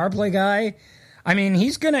good power play guy. I mean,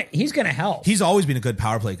 he's gonna help. He's always been a good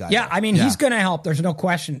power play guy. Yeah, I mean, he's gonna help. There's no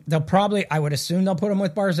question. I would assume they'll put him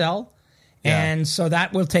with Barzal, and so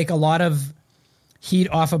that will take a lot of heat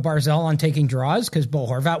off of Barzal on taking draws because Bo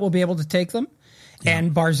Horvat will be able to take them,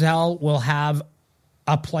 and Barzal will have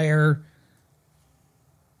a player,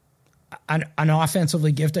 an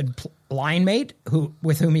offensively gifted line mate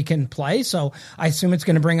with whom he can play. So I assume it's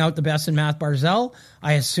going to bring out the best in Matt Barzal.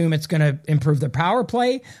 I assume it's going to improve their power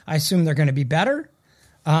play. I assume they're going to be better.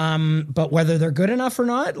 But whether they're good enough or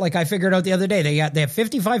not, like I figured out the other day, they have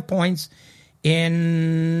 55 points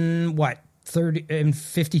in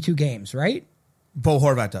 52 games, right? Bo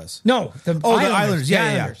Horvat does. No, the Islanders.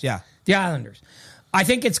 Yeah. The Islanders. I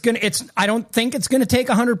don't think it's gonna take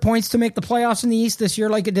 100 points to make the playoffs in the East this year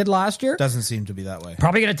like it did last year. Doesn't seem to be that way.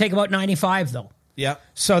 Probably gonna take about 95 though. Yeah.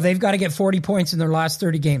 So they've got to get 40 points in their last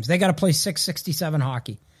 30 games. They got to play 667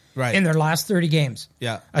 hockey. Right. In their last 30 games.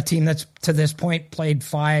 Yeah. A team that's to this point played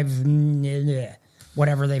 5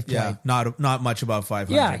 whatever they've played. Yeah. Not much above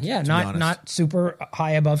 500. Yeah, not super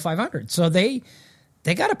high above 500. So they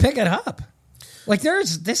got to pick it up. Like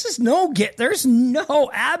there's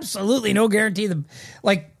absolutely no guarantee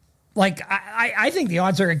I think the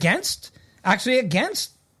odds are against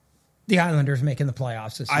the Islanders making the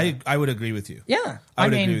playoffs this year. I would agree with you. Yeah. I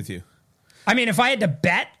would agree with you. I mean, if I had to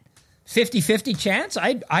bet 50-50 chance,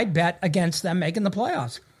 I'd bet against them making the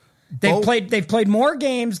playoffs. They've played more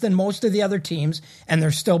games than most of the other teams, and they're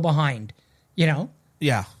still behind,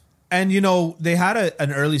 Yeah. And, they had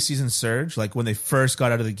an early season surge. Like when they first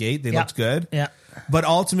got out of the gate, they looked good. Yeah. But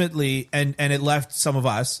ultimately, and it left some of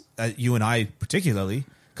us, you and I particularly,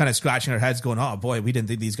 kind of scratching our heads going, oh, boy, we didn't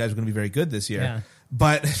think these guys were going to be very good this year. Yeah.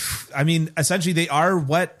 But, I mean, essentially they are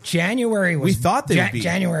what January was. We thought they would be.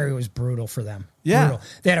 January was brutal for them. Yeah. Brutal.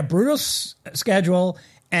 They had a brutal schedule,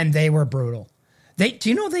 and they were brutal. Do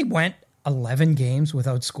you know they went 11 games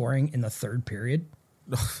without scoring in the third period?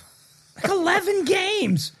 Like 11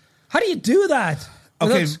 games. How do you do that?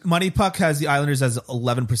 Okay, Money Puck has the Islanders as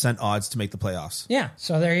 11% odds to make the playoffs. Yeah,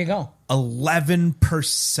 so there you go.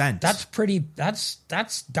 11%. That's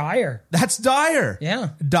dire. That's dire. Yeah.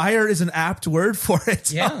 Dire is an apt word for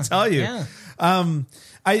it, yeah. I'll tell you. Yeah.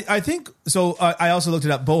 I think, so I also looked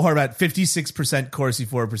it up. Bo Horvat, 56% Corsi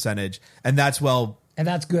for percentage, and that's And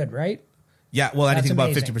that's good, right? Yeah, well, anything above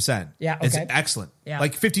amazing. 50%. Yeah, okay. It's excellent. Yeah.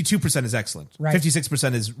 Like 52% is excellent. Right.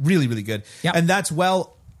 56% is really, really good. Yep. And that's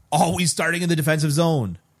always starting in the defensive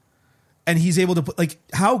zone. And he's able to put,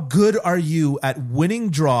 how good are you at winning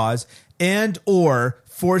draws and or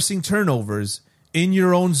forcing turnovers in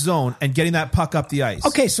your own zone and getting that puck up the ice?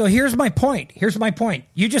 Okay, so here's my point.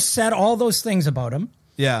 You just said all those things about him.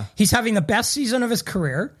 Yeah. He's having the best season of his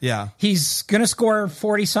career. Yeah. He's going to score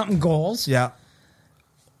 40-something goals. Yeah.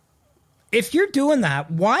 If you're doing that,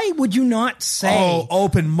 why would you not say... Oh,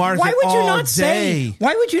 open market Why would you not day.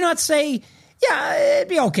 Why would you not say, yeah, it'd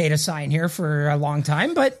be okay to sign here for a long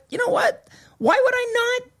time, but you know what? Why would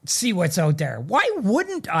I not see what's out there? Why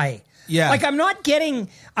wouldn't I? Yeah. Like I'm not going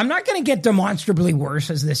to get demonstrably worse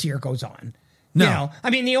as this year goes on. No.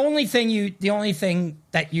 I mean, the only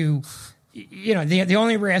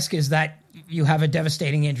risk is that you have a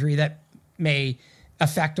devastating injury that may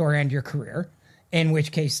affect or end your career, in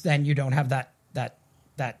which case then you don't have that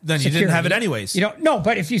Then you didn't security. have it anyways. You don't. No,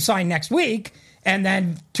 but if you sign next week and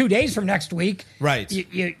then 2 days from next week, right,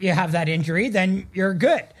 you have that injury, then you're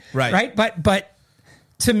good. Right. But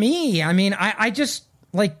to me, I mean, I just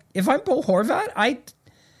like if I'm Bo Horvat,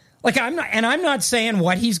 I'm not saying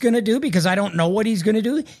what he's going to do because I don't know what he's going to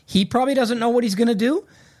do. He probably doesn't know what he's going to do.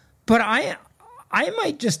 But I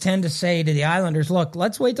might just tend to say to the Islanders, look,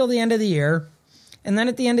 let's wait till the end of the year, and then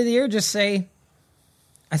at the end of the year, just say,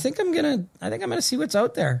 I think I'm gonna see what's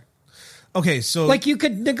out there. Okay, so like you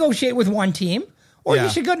could negotiate with one team, or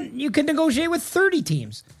you could negotiate with 30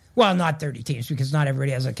 teams. Well, not 30 teams because not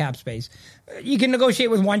everybody has a cap space. You can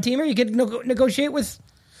negotiate with one team, or you could negotiate with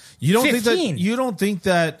 15. You don't think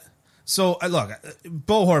that? So look,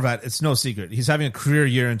 Bo Horvat, it's no secret he's having a career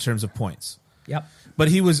year in terms of points. Yep. But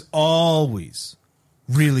he was always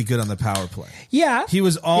really good on the power play. Yeah. He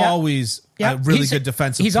was always a really good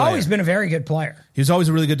defensive player. He's always been a very good player. He was always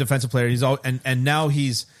a really good defensive player. And now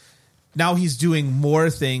he's doing more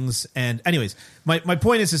things. And anyways, my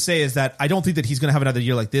point is to say is that I don't think that he's going to have another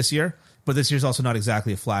year like this year, but this year's also not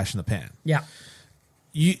exactly a flash in the pan. Yeah.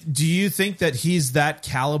 Do you think that he's that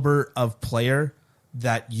caliber of player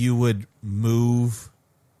that you would move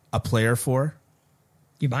a player for?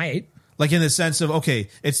 You might. Like in the sense of, okay,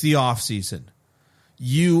 it's the off season.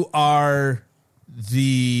 You are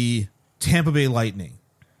the Tampa Bay Lightning.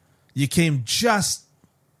 You came just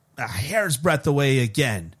a hair's breadth away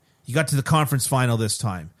again. You got to the conference final this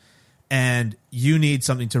time, and you need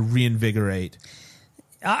something to reinvigorate.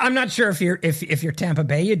 I'm not sure if you're Tampa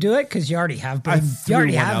Bay, you do it because you already have. You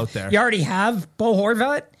already have Bo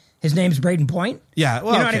Horvat. His name's Braden Point. Yeah,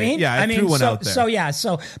 well, you know what I mean? Yeah, I threw one out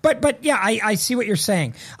there. But I see what you're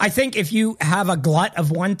saying. I think if you have a glut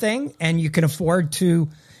of one thing and you can afford to,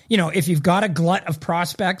 if you've got a glut of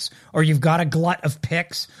prospects or you've got a glut of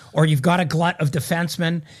picks or you've got a glut of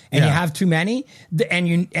defensemen and you have too many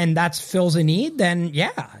and that fills a need, then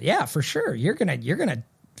yeah, for sure you're gonna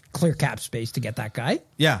clear cap space to get that guy.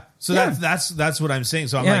 Yeah, so that's what I'm saying.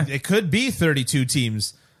 So I'm like, it could be 32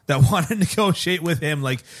 teams that want to negotiate with him.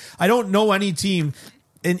 Like, I don't know any team,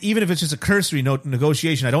 and even if it's just a cursory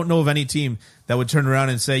negotiation, I don't know of any team that would turn around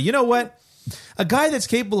and say, you know what? A guy that's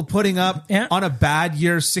capable of putting up on a bad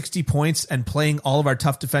year 60 points and playing all of our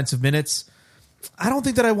tough defensive minutes, I don't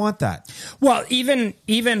think that I want that. Well,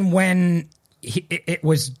 even when it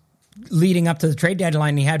was leading up to the trade deadline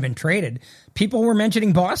and he had been traded, people were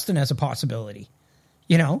mentioning Boston as a possibility.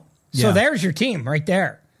 So there's your team right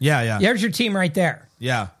there. Yeah. There's your team right there.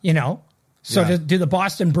 Yeah. So do the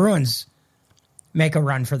Boston Bruins make a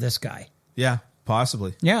run for this guy? Yeah,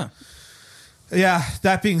 possibly. Yeah. Yeah,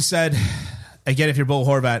 that being said, again, if you're Bo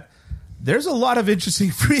Horvat, there's a lot of interesting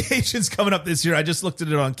free agents coming up this year. I just looked at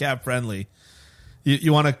it on Cap Friendly.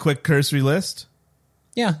 You want a quick cursory list?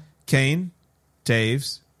 Yeah. Kane,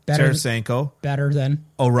 Taves, Tarasenko. Better than.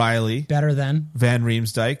 O'Reilly. Better than. Van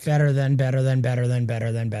Riemsdyk. Better than. Klingberg,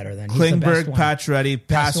 Pacioretty,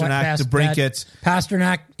 Pasternak, DeBrincat.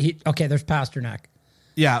 Pasternak. There's Pasternak.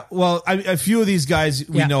 Yeah, well, a few of these guys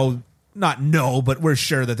we know, but we're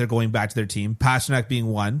sure that they're going back to their team. Pasternak being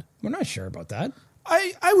one. We're not sure about that.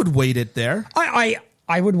 I would wait it there.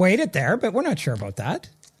 I would wait it there, but we're not sure about that.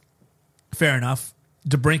 Fair enough.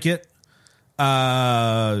 DeBrincat.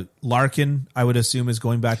 Larkin, I would assume, is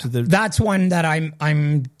going back to the. That's one that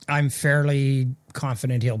I'm fairly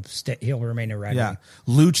confident he'll remain a Red. Yeah,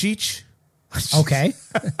 Lucic. Okay.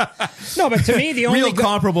 No, but to me the only real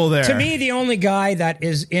comparable there. To me, the only guy that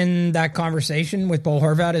is in that conversation with Bo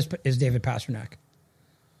Horvat is David Pasternak.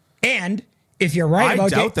 And if you're right, I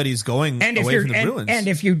doubt that he's going away from the Bruins.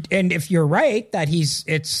 And if you're right that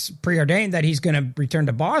it's preordained that he's going to return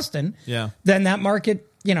to Boston, then that market.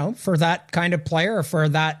 For that kind of player or for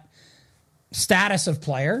that status of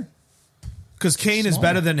player. Because Kane is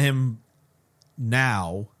better than him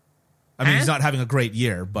now. I mean, he's not having a great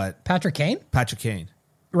year, but... Patrick Kane?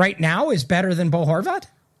 Right now is better than Bo Horvat?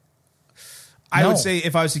 I would say,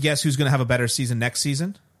 if I was to guess who's going to have a better season next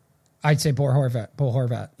season... I'd say Bo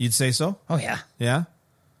Horvat. You'd say so? Oh, yeah. Yeah?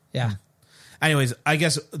 Yeah. Anyways, I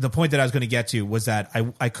guess the point that I was going to get to was that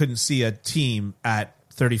I couldn't see a team at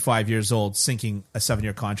 35 years old sinking a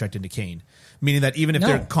 7-year contract into Kane, meaning that even if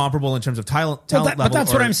they're comparable in terms of talent level, but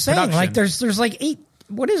that's what I'm saying. Production, like there's like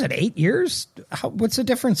 8 years? What's the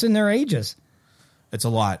difference in their ages? It's a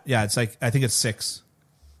lot. Yeah, it's like I think it's 6.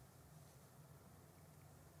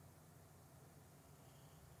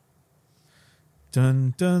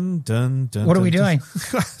 Dun dun dun dun. What are we doing?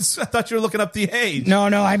 I thought you were looking up the age. No,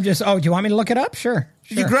 I'm just. Oh, do you want me to look it up? Sure.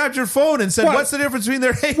 You grabbed your phone and said, "What's the difference between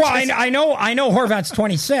their ages?" Well, I know Horvat's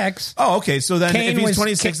 26. Oh, okay. So then, if he's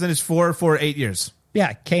 26, then it's 4 for 8 years.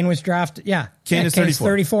 Yeah, Kane was drafted. Yeah. Kane is Kane's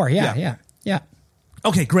 34. 34. Yeah.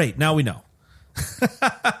 Okay, great. Now we know.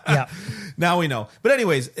 Yeah. Now we know. But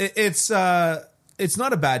anyways, it's not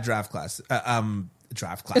a bad draft class.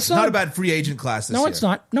 It's not a bad free agent class this year. No, it's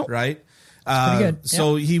not. No. Right? Pretty good.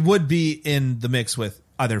 So he would be in the mix with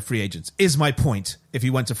other free agents, is my point, if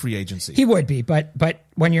he went to free agency. He would be, but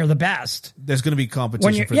when you're the best. There's going to be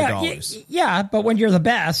competition for the dollars. Yeah, but when you're the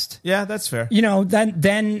best. Yeah, that's fair.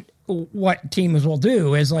 Then what teams will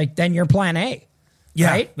do is then you're plan A. Yeah,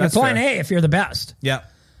 right? That's you're plan fair. A if you're the best. Yeah.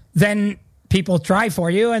 Then people try for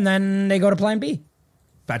you, and then they go to plan B.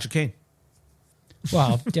 Patrick Kane.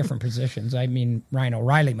 Well, different positions. I mean, Ryan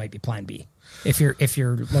O'Reilly might be plan B if you're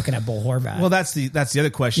looking at Bo Horvat. Well, that's the other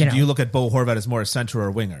question. Do you look at Bo Horvat as more a center or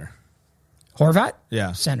a winger? Horvat?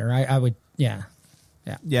 Yeah. Center. I would, yeah.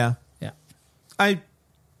 Yeah. I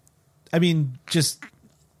mean, just,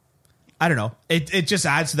 I don't know. It just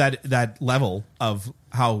adds to that level of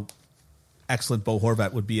how excellent Bo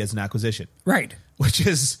Horvat would be as an acquisition. Right. Which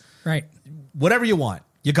is right. Whatever you want,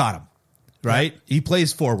 you got him. Right? Yeah. He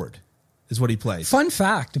plays forward, is what he plays. Fun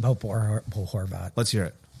fact about Bo Horvat. Let's hear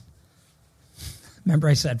it. Remember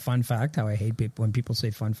I said fun fact, how I hate people when people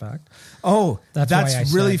say fun fact? Oh,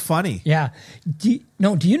 that's really funny. Yeah. Do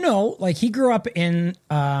you know, he grew up in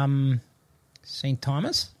St.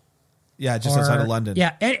 Thomas? Yeah, just outside of London.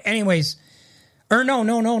 Yeah. Anyways, or no.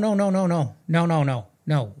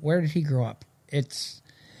 Where did he grow up?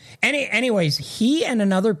 Anyways, he and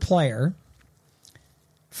another player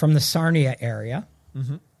from the Sarnia area,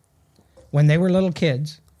 when they were little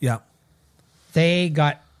kids, they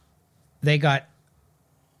got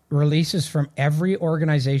releases from every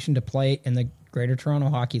organization to play in the Greater Toronto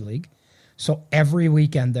Hockey League. So every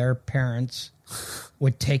weekend, their parents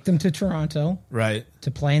would take them to Toronto, right,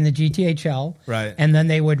 to play in the GTHL, right, and then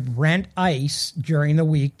they would rent ice during the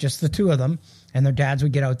week, just the two of them, and their dads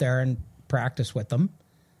would get out there and practice with them,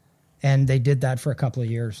 and they did that for a couple of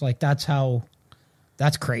years.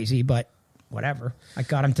 That's crazy, but whatever. I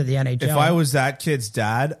got him to the NHL. If I was that kid's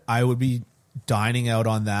dad, I would be dining out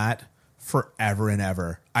on that forever and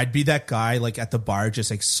ever. I'd be that guy at the bar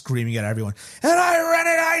just screaming at everyone, and I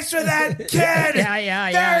rented ice for that kid.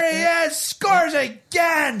 yeah. There he is, scores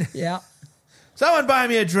again. Yeah. Someone buy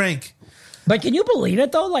me a drink. But can you believe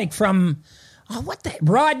it though? From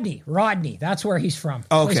Rodney. That's where he's from.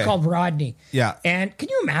 Okay. He's called Rodney. Yeah. And can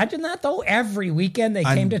you imagine that though? Every weekend they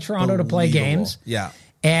came to Toronto to play games. Yeah.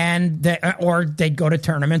 And or they'd go to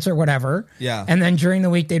tournaments or whatever. Yeah. And then during the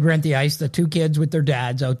week they'd rent the ice, the two kids with their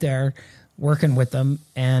dads out there working with them.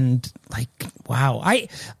 And wow. I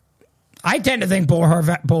tend to think Bo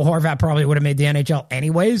Horvat probably would have made the NHL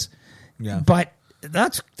anyways. Yeah. But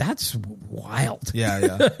that's wild.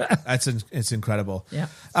 Yeah. It's incredible. Yeah.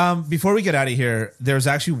 Before we get out of here, there's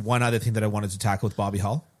actually one other thing that I wanted to tackle with Bobby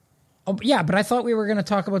Hull. Oh, yeah, but I thought we were going to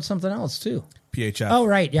talk about something else too. PHF. Oh,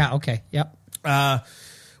 right. Yeah. Okay. Yep.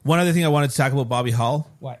 One other thing I wanted to talk about Bobby Hull.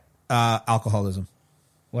 What? Alcoholism.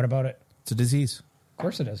 What about it? It's a disease. Of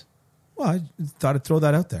course it is. Well, I thought I'd throw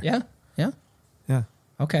that out there. Yeah.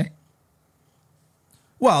 Okay.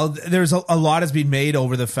 Well, there's a lot has been made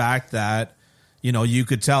over the fact that, you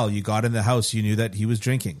could tell. You got in the house, you knew that he was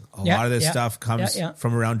drinking. A lot of this stuff comes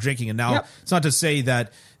from around drinking. And now it's not to say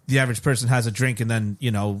that the average person has a drink and then,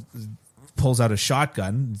 pulls out a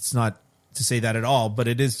shotgun. It's not to say that at all, but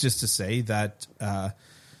it is just to say that,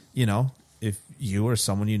 if you or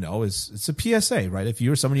someone it's a PSA, right? If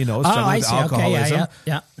you or someone is struggling with alcoholism, okay,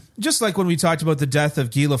 yeah. Just like when we talked about the death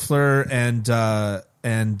of Guy Lafleur and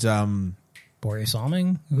Boris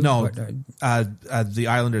Alming? The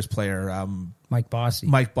Islanders player, Mike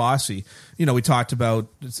Bossy. We talked about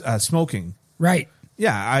smoking, right?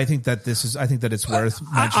 Yeah, I think that it's worth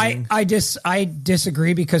mentioning. I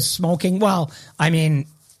disagree because smoking. Well, I mean,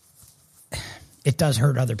 it does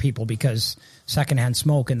hurt other people because secondhand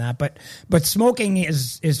smoke and that, but smoking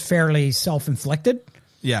is fairly self-inflicted.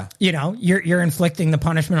 Yeah, you're inflicting the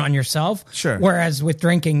punishment on yourself. Sure. Whereas with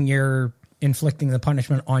drinking, you're inflicting the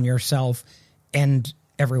punishment on yourself and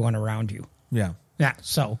everyone around you. Yeah. Yeah.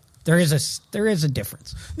 So there is a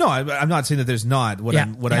difference. No, I'm not saying that there's not. What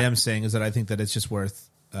I am saying is that I think that it's just worth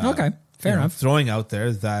okay, fair enough, throwing out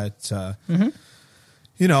there that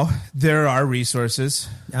there are resources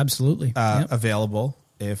absolutely available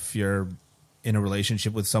if you're in a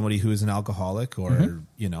relationship with somebody who is an alcoholic or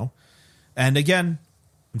and again,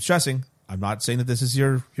 I'm stressing, I'm not saying that this is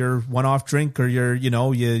your one-off drink or your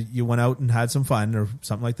you went out and had some fun or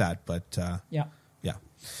something like that, but yeah.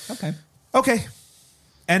 Okay.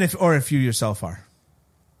 And if you yourself are.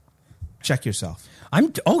 Check yourself.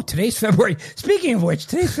 Today's February. Speaking of which,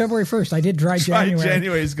 today's February 1st. I did dry January.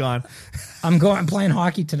 January's gone. I'm playing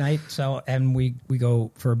hockey tonight, and we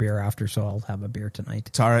go for a beer after, so I'll have a beer tonight.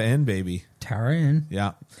 Tara Inn, baby. Tara Inn.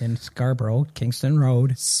 Yeah. In Scarborough, Kingston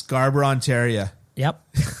Road. Scarborough, Ontario. Yep.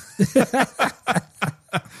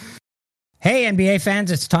 Hey, NBA fans,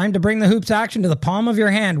 it's time to bring the hoops action to the palm of your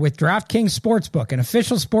hand with DraftKings Sportsbook, an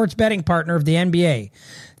official sports betting partner of the NBA.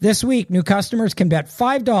 This week, new customers can bet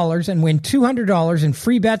 $5 and win $200 in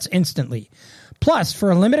free bets instantly. Plus, for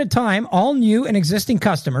a limited time, all new and existing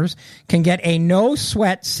customers can get a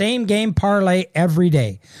no-sweat same-game parlay every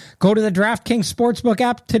day. Go to the DraftKings Sportsbook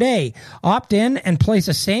app today, opt in, and place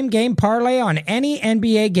a same-game parlay on any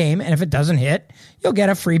NBA game, and if it doesn't hit, you'll get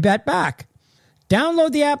a free bet back.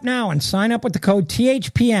 Download the app now and sign up with the code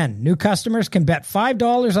THPN. New customers can bet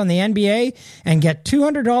 $5 on the NBA and get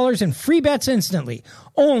 $200 in free bets instantly.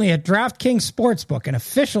 Only at DraftKings Sportsbook, an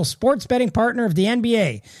official sports betting partner of the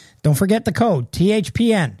NBA. Don't forget the code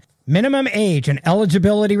THPN. Minimum age and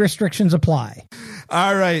eligibility restrictions apply.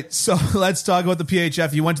 All right, so let's talk about the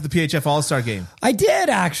PHF. You went to the PHF All-Star Game. I did,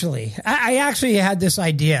 actually. I actually had this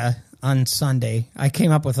idea on Sunday. I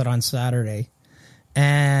came up with it on Saturday.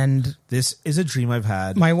 And this is a dream I've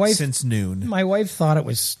had since noon. My wife thought it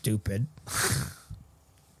was stupid,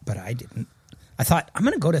 but I didn't. I thought, I'm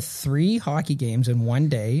going to go to 3 hockey games in one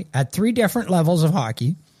day at 3 different levels of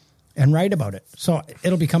hockey and write about it. So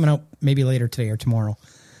it'll be coming out maybe later today or tomorrow.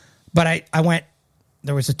 But I went,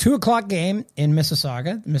 there was a 2:00 game in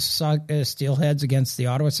Mississauga Steelheads against the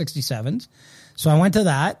Ottawa 67s. So I went to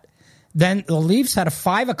that. Then the Leafs had a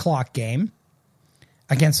 5:00 game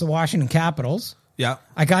against the Washington Capitals. Yeah.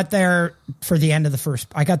 I got there for the end of the first.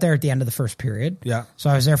 I got there at the end of the first period. Yeah.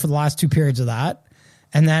 So I was there for the last 2 periods of that.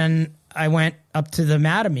 And then I went up to the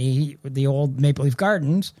Mattamy, the old Maple Leaf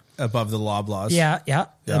Gardens. Above the Loblaws. Yeah.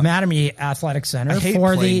 The Mattamy Athletic Center. I hate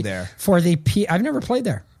playing there. I've never played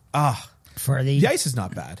there. The ice is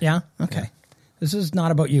not bad. Yeah? Okay. Yeah. This is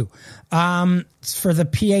not about you. It's for the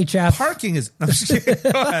PHF. Parking is... No, I'm just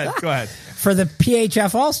kidding. Go ahead. For the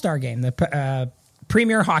PHF All-Star Game, the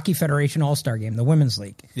Premier Hockey Federation All-Star Game, the Women's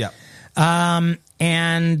League. Yeah.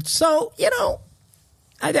 And so,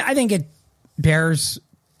 I think it bears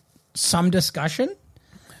some discussion.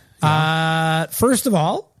 Yeah. First of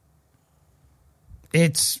all,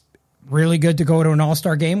 it's really good to go to an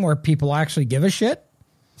All-Star game where people actually give a shit,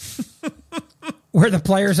 where the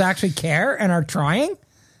players actually care and are trying.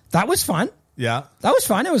 That was fun. Yeah. That was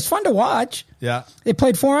fun. It was fun to watch. Yeah. They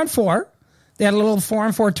played 4-on-4. They had a little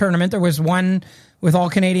 4-on-4 tournament. There was one with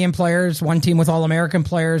all Canadian players, one team with all American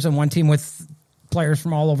players, and one team with players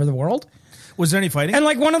from all over the world. Was there any fighting? And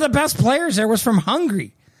one of the best players there was from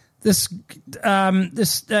Hungary. This Fanny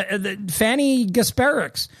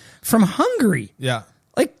Gasparix from Hungary. Yeah.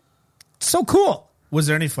 So cool. Was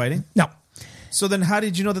there any fighting? No. So then how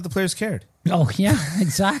did you know that the players cared? Oh, yeah,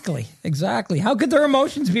 exactly. How could their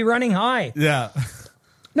emotions be running high? Yeah.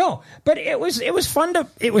 No, but it was fun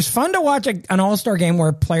to watch an All-Star game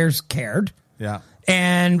where players cared. Yeah.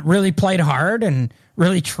 And really played hard and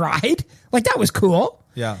really tried. That was cool.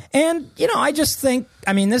 Yeah. And, I just think,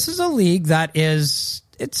 this is a league that it's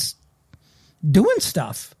doing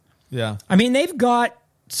stuff. Yeah. They've got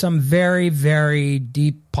some very, very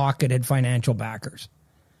deep-pocketed financial backers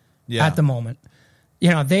at the moment.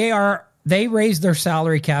 They raised their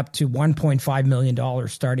salary cap to $1.5 million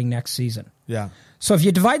starting next season. Yeah. So if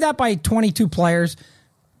you divide that by 22 players,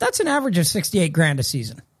 that's an average of $68,000 a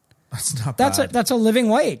season. That's not bad. That's a living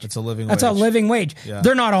wage. It's a living wage. That's a living wage. Yeah.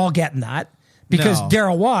 They're not all getting that because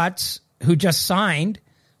Darryl Watts, who just signed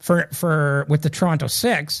for with the Toronto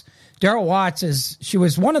Six, Darryl Watts she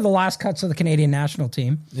was one of the last cuts of the Canadian national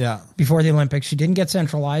team. Yeah. Before the Olympics, she didn't get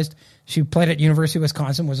centralized. She played at University of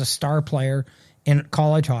Wisconsin, was a star player in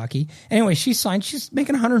college hockey. Anyway, she signed. She's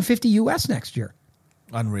making $150 US next year.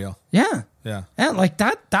 Unreal. Yeah. Yeah. And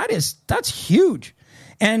that's huge.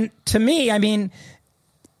 And to me,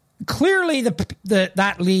 clearly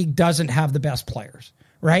that league doesn't have the best players,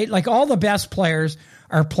 right? All the best players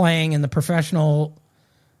are playing in the Professional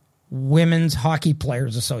Women's Hockey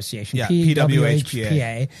Players Association,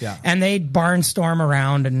 PWHPA. Yeah. And they barnstorm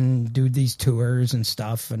around and do these tours and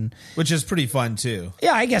stuff, and which is pretty fun too.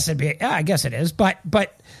 Yeah, I guess it is. But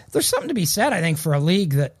there's something to be said, I think, for a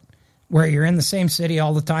league where you're in the same city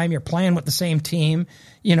all the time, you're playing with the same team,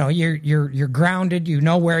 you're grounded,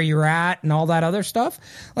 where you're at and all that other stuff.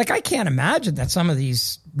 I can't imagine that some of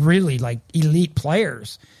these really elite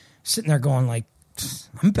players sitting there going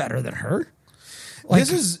I'm better than her.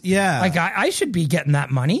 This is I should be getting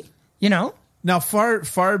that money, Now,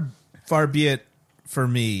 far be it for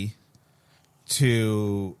me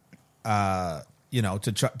to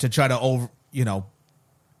to try to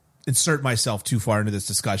insert myself too far into this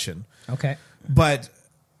discussion. Okay. But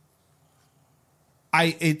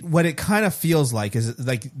what it kind of feels like is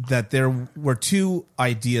like that there were two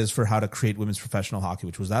ideas for how to create women's professional hockey,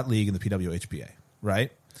 which was that league and the PWHPA,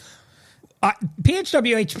 right?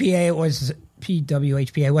 PWHPA was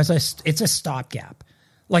it's a stopgap.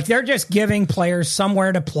 Like they're just giving players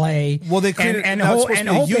somewhere to play. Well, they created and hoping,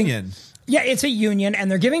 a union. Yeah, it's a union, and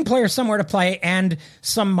they're giving players somewhere to play and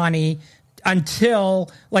some money until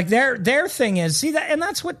like their thing is see that, and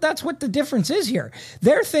that's what the difference is here.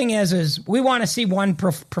 Their thing is we want to see one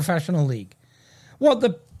professional league. Well,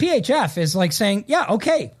 the PHF is like saying, yeah,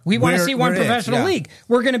 okay, we want to see one professional league.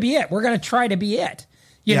 We're going to be it. We're going to try to be it.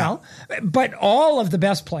 You know, but all of the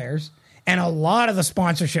best players and a lot of the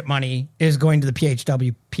sponsorship money is going to the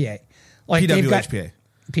PHWPA. Like PWHPA.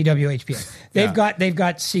 They've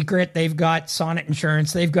got Secret, they've got Sonnet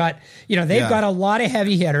Insurance, they've got got a lot of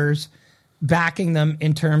heavy hitters backing them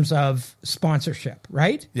in terms of sponsorship,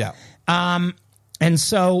 right? Yeah. And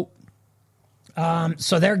so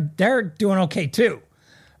they're doing okay too.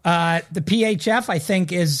 The PHF, I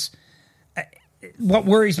think, is what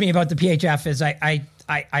worries me about the PHF is I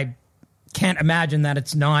can't imagine that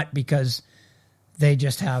it's not because they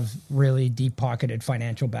just have really deep-pocketed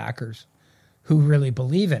financial backers who really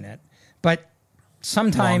believe in it. But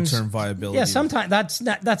sometimes long-term viability. Yeah, sometimes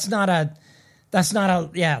that's not a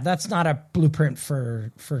blueprint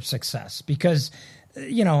for success because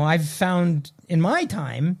I've found in my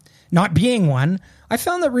time, not being one, I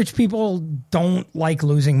found that rich people don't like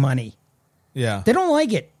losing money. Yeah. They don't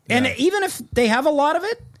like it. And even if they have a lot of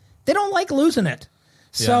it, they don't like losing it.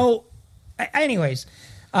 So, anyways,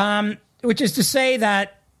 which is to say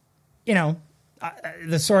that,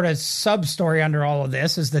 the sort of sub-story under all of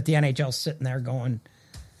this is that the NHL's sitting there going...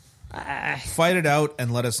 fight it out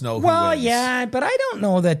and let us know who wins. Yeah, but I don't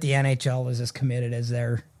know that the NHL is as committed as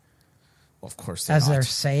they're... Well, of course they're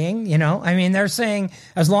saying, I mean, they're saying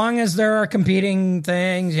as long as there are competing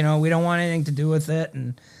things, we don't want anything to do with it.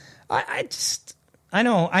 And I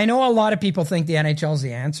know a lot of people think the NHL is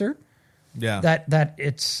the answer. Yeah. That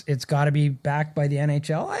it's got to be backed by the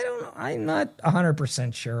NHL. I don't know. I'm not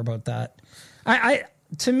 100% sure about that.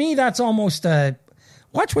 To me, that's almost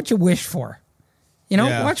watch what you wish for.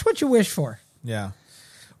 Watch what you wish for. Yeah.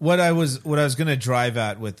 What I was going to drive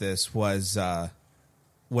at with this was that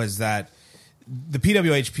the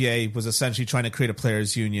PWHPA was essentially trying to create a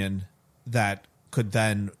players union that could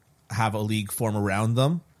then have a league form around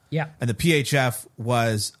them. Yeah. And the PHF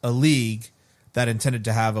was a league that intended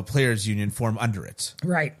to have a players union form under it.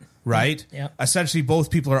 Right. Right? Yeah. Essentially, both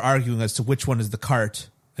people are arguing as to which one is the cart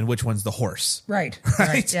and which one's the horse. Right.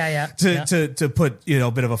 Right. Yeah. To put,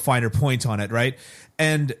 a bit of a finer point on it. Right.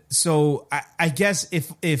 And so I guess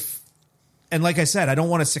if, and like I said, I don't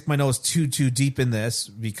want to stick my nose too deep in this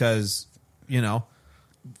because,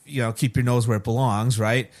 keep your nose where it belongs.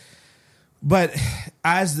 Right. But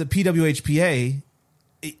as the PWHPA,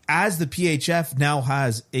 as the PHF now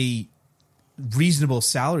has a reasonable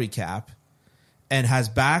salary cap and has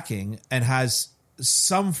backing and has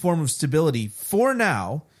some form of stability for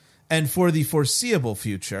now and for the foreseeable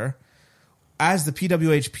future, as the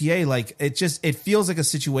PWHPA, like it feels like a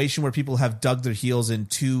situation where people have dug their heels in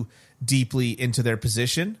too deeply into their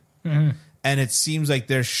position. Mm-hmm. And it seems like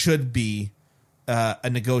there should be a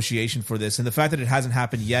negotiation for this. And the fact that it hasn't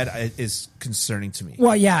happened yet is concerning to me.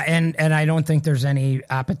 Well, yeah. And I don't think there's any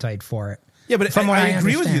appetite for it. Yeah, but I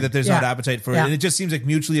agree with you that there's not appetite for it. And it just seems like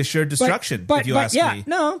mutually assured destruction, if you ask me.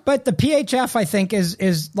 No, but the PHF, I think,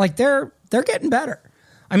 is like they're getting better.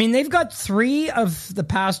 I mean, they've got 3 of the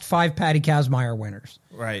past 5 Patty Kazmaier winners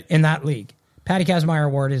in that league. Patty Kazmaier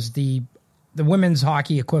Award is the women's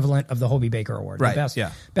hockey equivalent of the Hobie Baker Award. Right,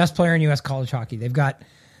 The best player in U.S. college hockey. They've got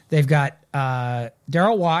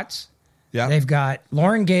Darryl Watts. Yeah. They've got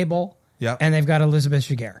Lauren Gable. Yeah. And they've got Elizabeth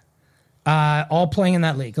Giguere. All playing in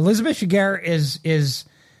that league. Elizabeth Giguere is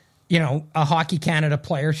a Hockey Canada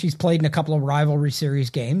player. She's played in a couple of rivalry series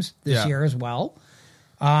games this year as well.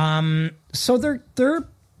 So there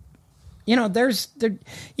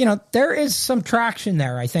is some traction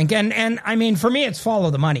there, I think. And I mean, for me, it's follow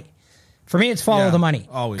the money. The money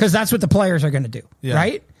because that's what the players are going to do,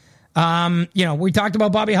 right? We talked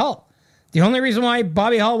about Bobby Hull. The only reason why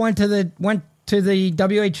Bobby Hull went to the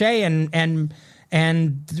WHA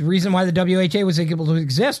and the reason why the WHA was able to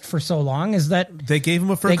exist for so long is that they gave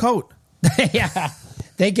him a fur coat. Yeah,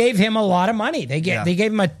 they gave him a lot of money. They gave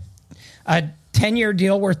him a 10-year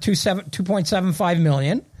deal worth $2.75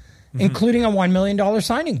 million, including a $1 million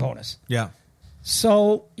signing bonus. Yeah.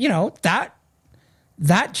 So that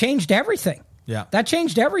changed everything. Yeah. That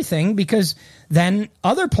changed everything because then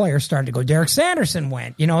other players started to go. Derek Sanderson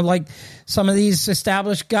went, like some of these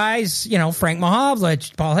established guys, Frank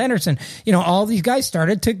Mahovlich, Paul Henderson, all these guys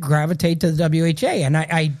started to gravitate to the WHA. And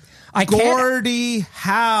I Gordie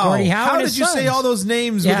Howe. How did you say all those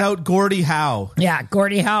names without Gordie Howe? Yeah,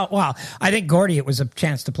 Gordie Howe. Well, I think Gordie, it was a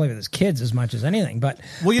chance to play with his kids as much as anything. But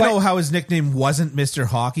know how his nickname wasn't Mr.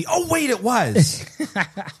 Hockey? Oh, wait, it was.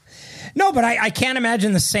 No, but I can't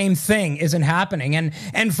imagine the same thing isn't happening.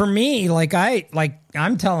 And for me,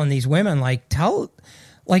 I'm telling these women,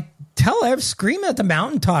 scream at the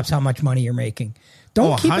mountaintops how much money you're making.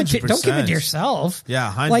 Don't keep it to yourself.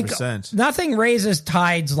 Yeah, 100%. Nothing raises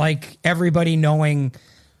tides like everybody knowing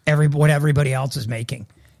what everybody else is making.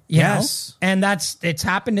 You know? And it's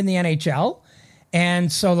happened in the NHL. And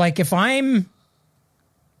so if I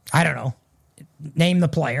don't know, name the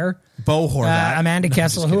player, Bo Horvat, Amanda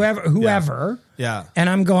Kessel, whoever. Yeah. And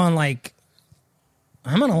I'm going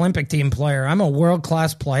I'm an Olympic team player. I'm a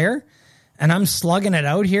world-class player. And I'm slugging it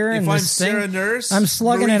out here. If I'm Sarah Nurse, I'm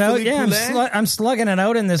slugging it out. Yeah, I'm slugging it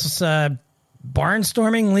out in this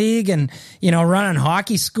barnstorming league and, running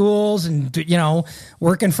hockey schools and,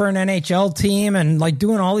 working for an NHL team and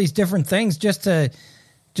doing all these different things just to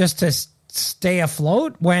stay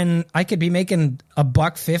afloat when I could be making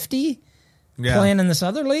 $150 playing in this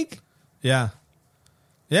other league. Yeah.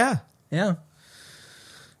 Yeah. Yeah.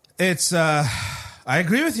 It's, I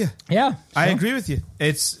agree with you. Yeah. I agree with you.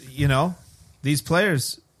 It's, these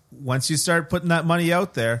players, once you start putting that money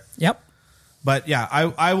out there. Yep. But yeah,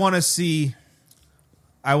 I want to see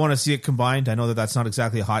it combined. I know that's not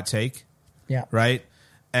exactly a hot take. Yeah. Right.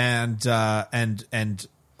 And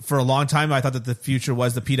for a long time, I thought that the future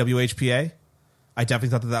was the PWHPA. I definitely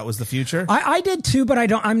thought that was the future. I did too, but I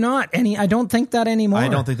don't think that anymore. I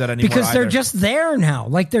don't think that anymore because they're either. just there now.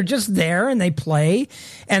 They're just there and they play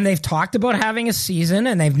and they've talked about having a season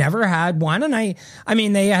and they've never had one. And I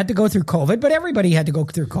mean, they had to go through COVID, but everybody had to go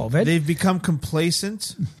through COVID. They've become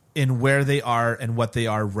complacent in where they are and what they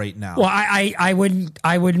are right now. Well, I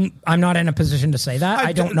wouldn't. I'm not in a position to say that.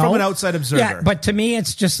 I don't know from an outside observer. Yeah, but to me,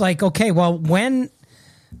 it's just okay. Well,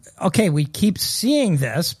 we keep seeing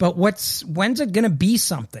this, but when's it going to be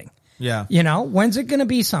something? Yeah. When's it going to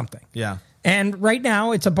be something? Yeah. And right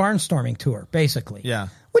now it's a barnstorming tour, basically. Yeah.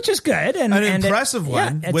 Which is good. And an impressive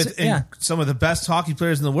one with some of the best hockey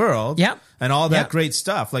players in the world. Yep. And all that great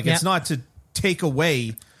stuff. It's not to take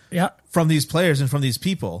away from these players and from these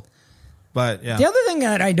people. But yeah. The other thing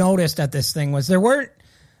that I noticed at this thing was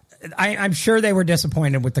I'm sure they were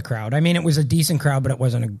disappointed with the crowd. I mean, it was a decent crowd, but it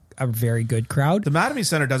wasn't a very good crowd. The Mattamy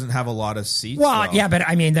Center doesn't have a lot of seats. Well, though. yeah, but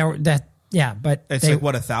I mean, but it's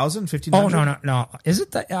 1,000, 1,500? Oh, no. Is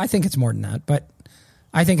it that? I think it's more than that, but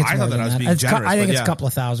I think it's more than that. I thought that I was being generous. I think it's a couple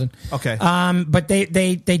of thousand. Okay. But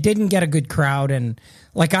they didn't get a good crowd. And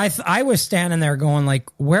I was standing there going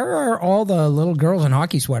where are all the little girls in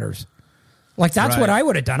hockey sweaters? That's what I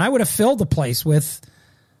would have done. I would have filled the place with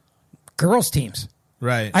girls teams.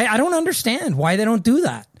 Right. I don't understand why they don't do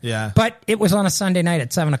that. Yeah. But it was on a Sunday night at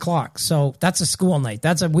 7:00. So that's a school night.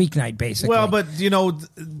 That's a weeknight, basically. Well, but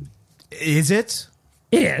is it?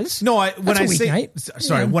 It is. No, when I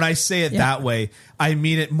say it Yeah. that way, I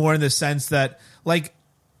mean it more in the sense that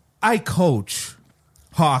I coach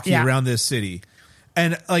hockey around this city.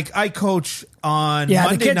 And I coach on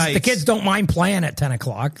Monday nights. The kids don't mind playing at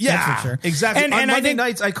 10:00. Yeah, that's for sure. Exactly. On Monday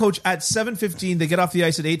nights, I coach at 7:15. They get off the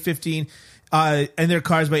ice at 8:15. And their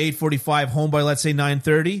cars by 8:45, home by, let's say,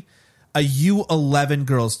 9:30, a U11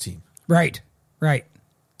 girls team. Right.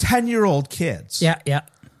 10-year-old kids. Yeah.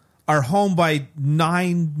 Are home by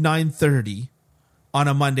 9:30 on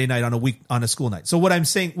a Monday night, on a school night. So what I'm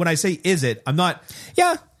saying, when I say is it, I'm not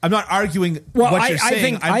arguing what you're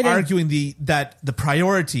saying. I'm arguing the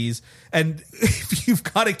priorities. And if you've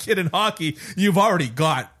got a kid in hockey, you've already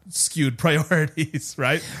got skewed priorities,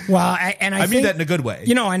 right? Well, I mean that in a good way.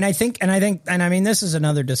 I mean, this is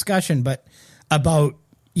another discussion, but about,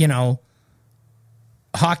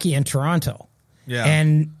 hockey in Toronto. Yeah.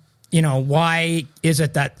 And, why is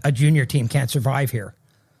it that a junior team can't survive here?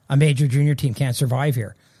 A major junior team can't survive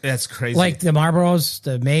here. That's crazy. The Marlboros,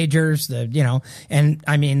 the majors, and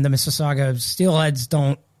I mean, the Mississauga Steelheads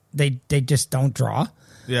just don't draw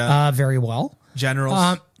very well.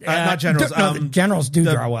 Generals. Not generals. The generals do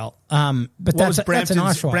draw well. But that's an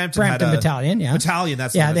Oshawa. Brampton Battalion, yeah. Battalion,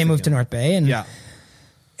 that's they moved to North Bay. And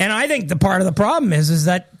I think the part of the problem is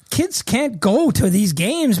that kids can't go to these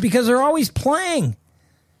games because they're always playing.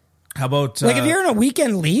 How about... if you're in a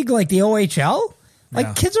weekend league like the OHL,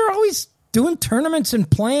 kids are always doing tournaments and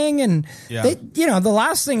playing. And, the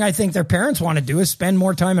last thing I think their parents want to do is spend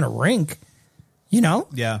more time in a rink.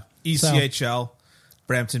 Yeah. ECHL,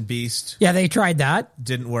 Brampton Beast. Yeah, they tried that.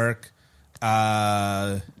 Didn't work.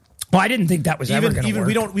 Well, I didn't think that was ever going to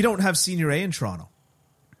work. We don't have Senior A in Toronto.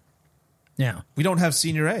 Yeah. We don't have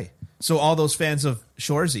Senior A. So all those fans of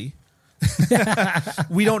Shoresy,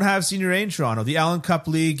 we don't have Senior A in Toronto. The Allen Cup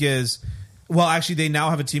League is, well, actually, they now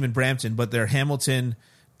have a team in Brampton, but they're Hamilton,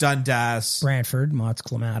 Dundas, Brantford, Mott's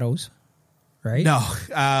Clamatos, right? No,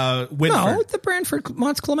 Winford. No, the Brantford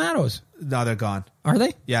Mott's Clamatos. No, they're gone. Are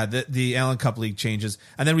they? Yeah, the Allen Cup League changes.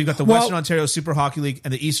 And then we've got the Western Ontario Super Hockey League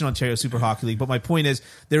and the Eastern Ontario Super Hockey League. But my point is,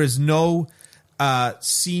 there is no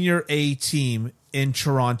Senior A team in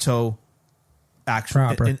Toronto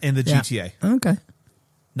actually in the GTA. Okay.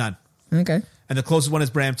 None. Okay. And the closest one is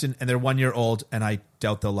Brampton, and they're 1 year old, and I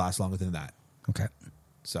doubt they'll last longer than that. Okay.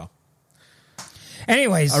 So,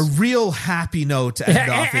 anyways, a real happy note to end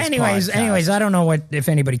off this podcast. Anyways, I don't know if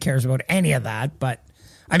anybody cares about any of that, but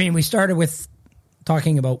I mean, we started with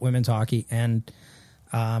talking about women's hockey, and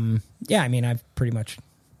I've pretty much.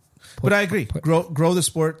 But I agree. Grow the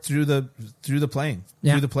sport through the playing,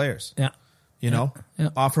 through the players. Yeah.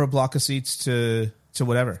 Offer a block of seats to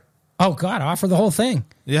whatever. Oh God, offer the whole thing.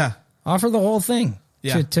 Yeah. Offer the whole thing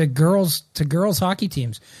to girls hockey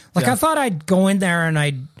teams. Like I thought I'd go in there and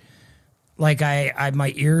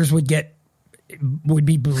my ears would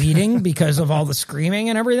be bleeding because of all the screaming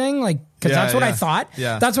and everything. Like, because that's what I thought.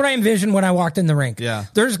 Yeah. That's what I envisioned when I walked in the rink. Yeah.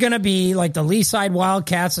 There's going to be like the Leaside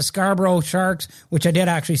Wildcats, the Scarborough Sharks, which I did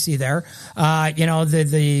actually see there. The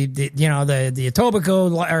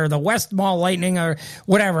Etobicoke or the West Mall Lightning or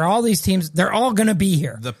whatever. All these teams, they're all going to be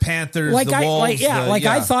here. The Panthers, the Wolves.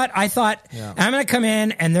 I thought I'm going to come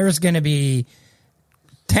in and there's going to be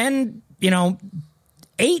 10,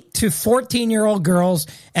 8 to 14-year-old girls,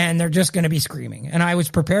 and they're just going to be screaming. And I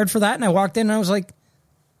was prepared for that, and I walked in, and I was like,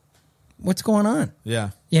 what's going on?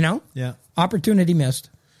 Yeah. Yeah. Opportunity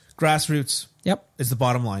missed. Grassroots. Yep. Is the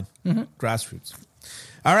bottom line. Mm-hmm. Grassroots.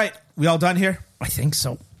 All right. We all done here? I think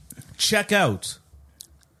so. Check out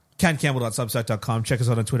kencampbell.substack.com. Check us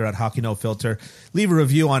out on Twitter at HockeyNoFilter. Leave a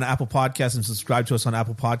review on Apple Podcasts and subscribe to us on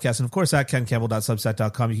Apple Podcasts. And, of course, at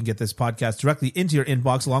kencampbell.substack.com. You can get this podcast directly into your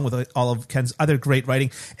inbox along with all of Ken's other great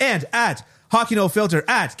writing. And at HockeyNoFilter,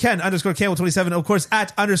 at Ken_Campbell27. Of course,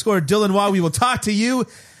 at _Dylan Waugh. We will talk to you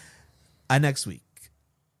next week.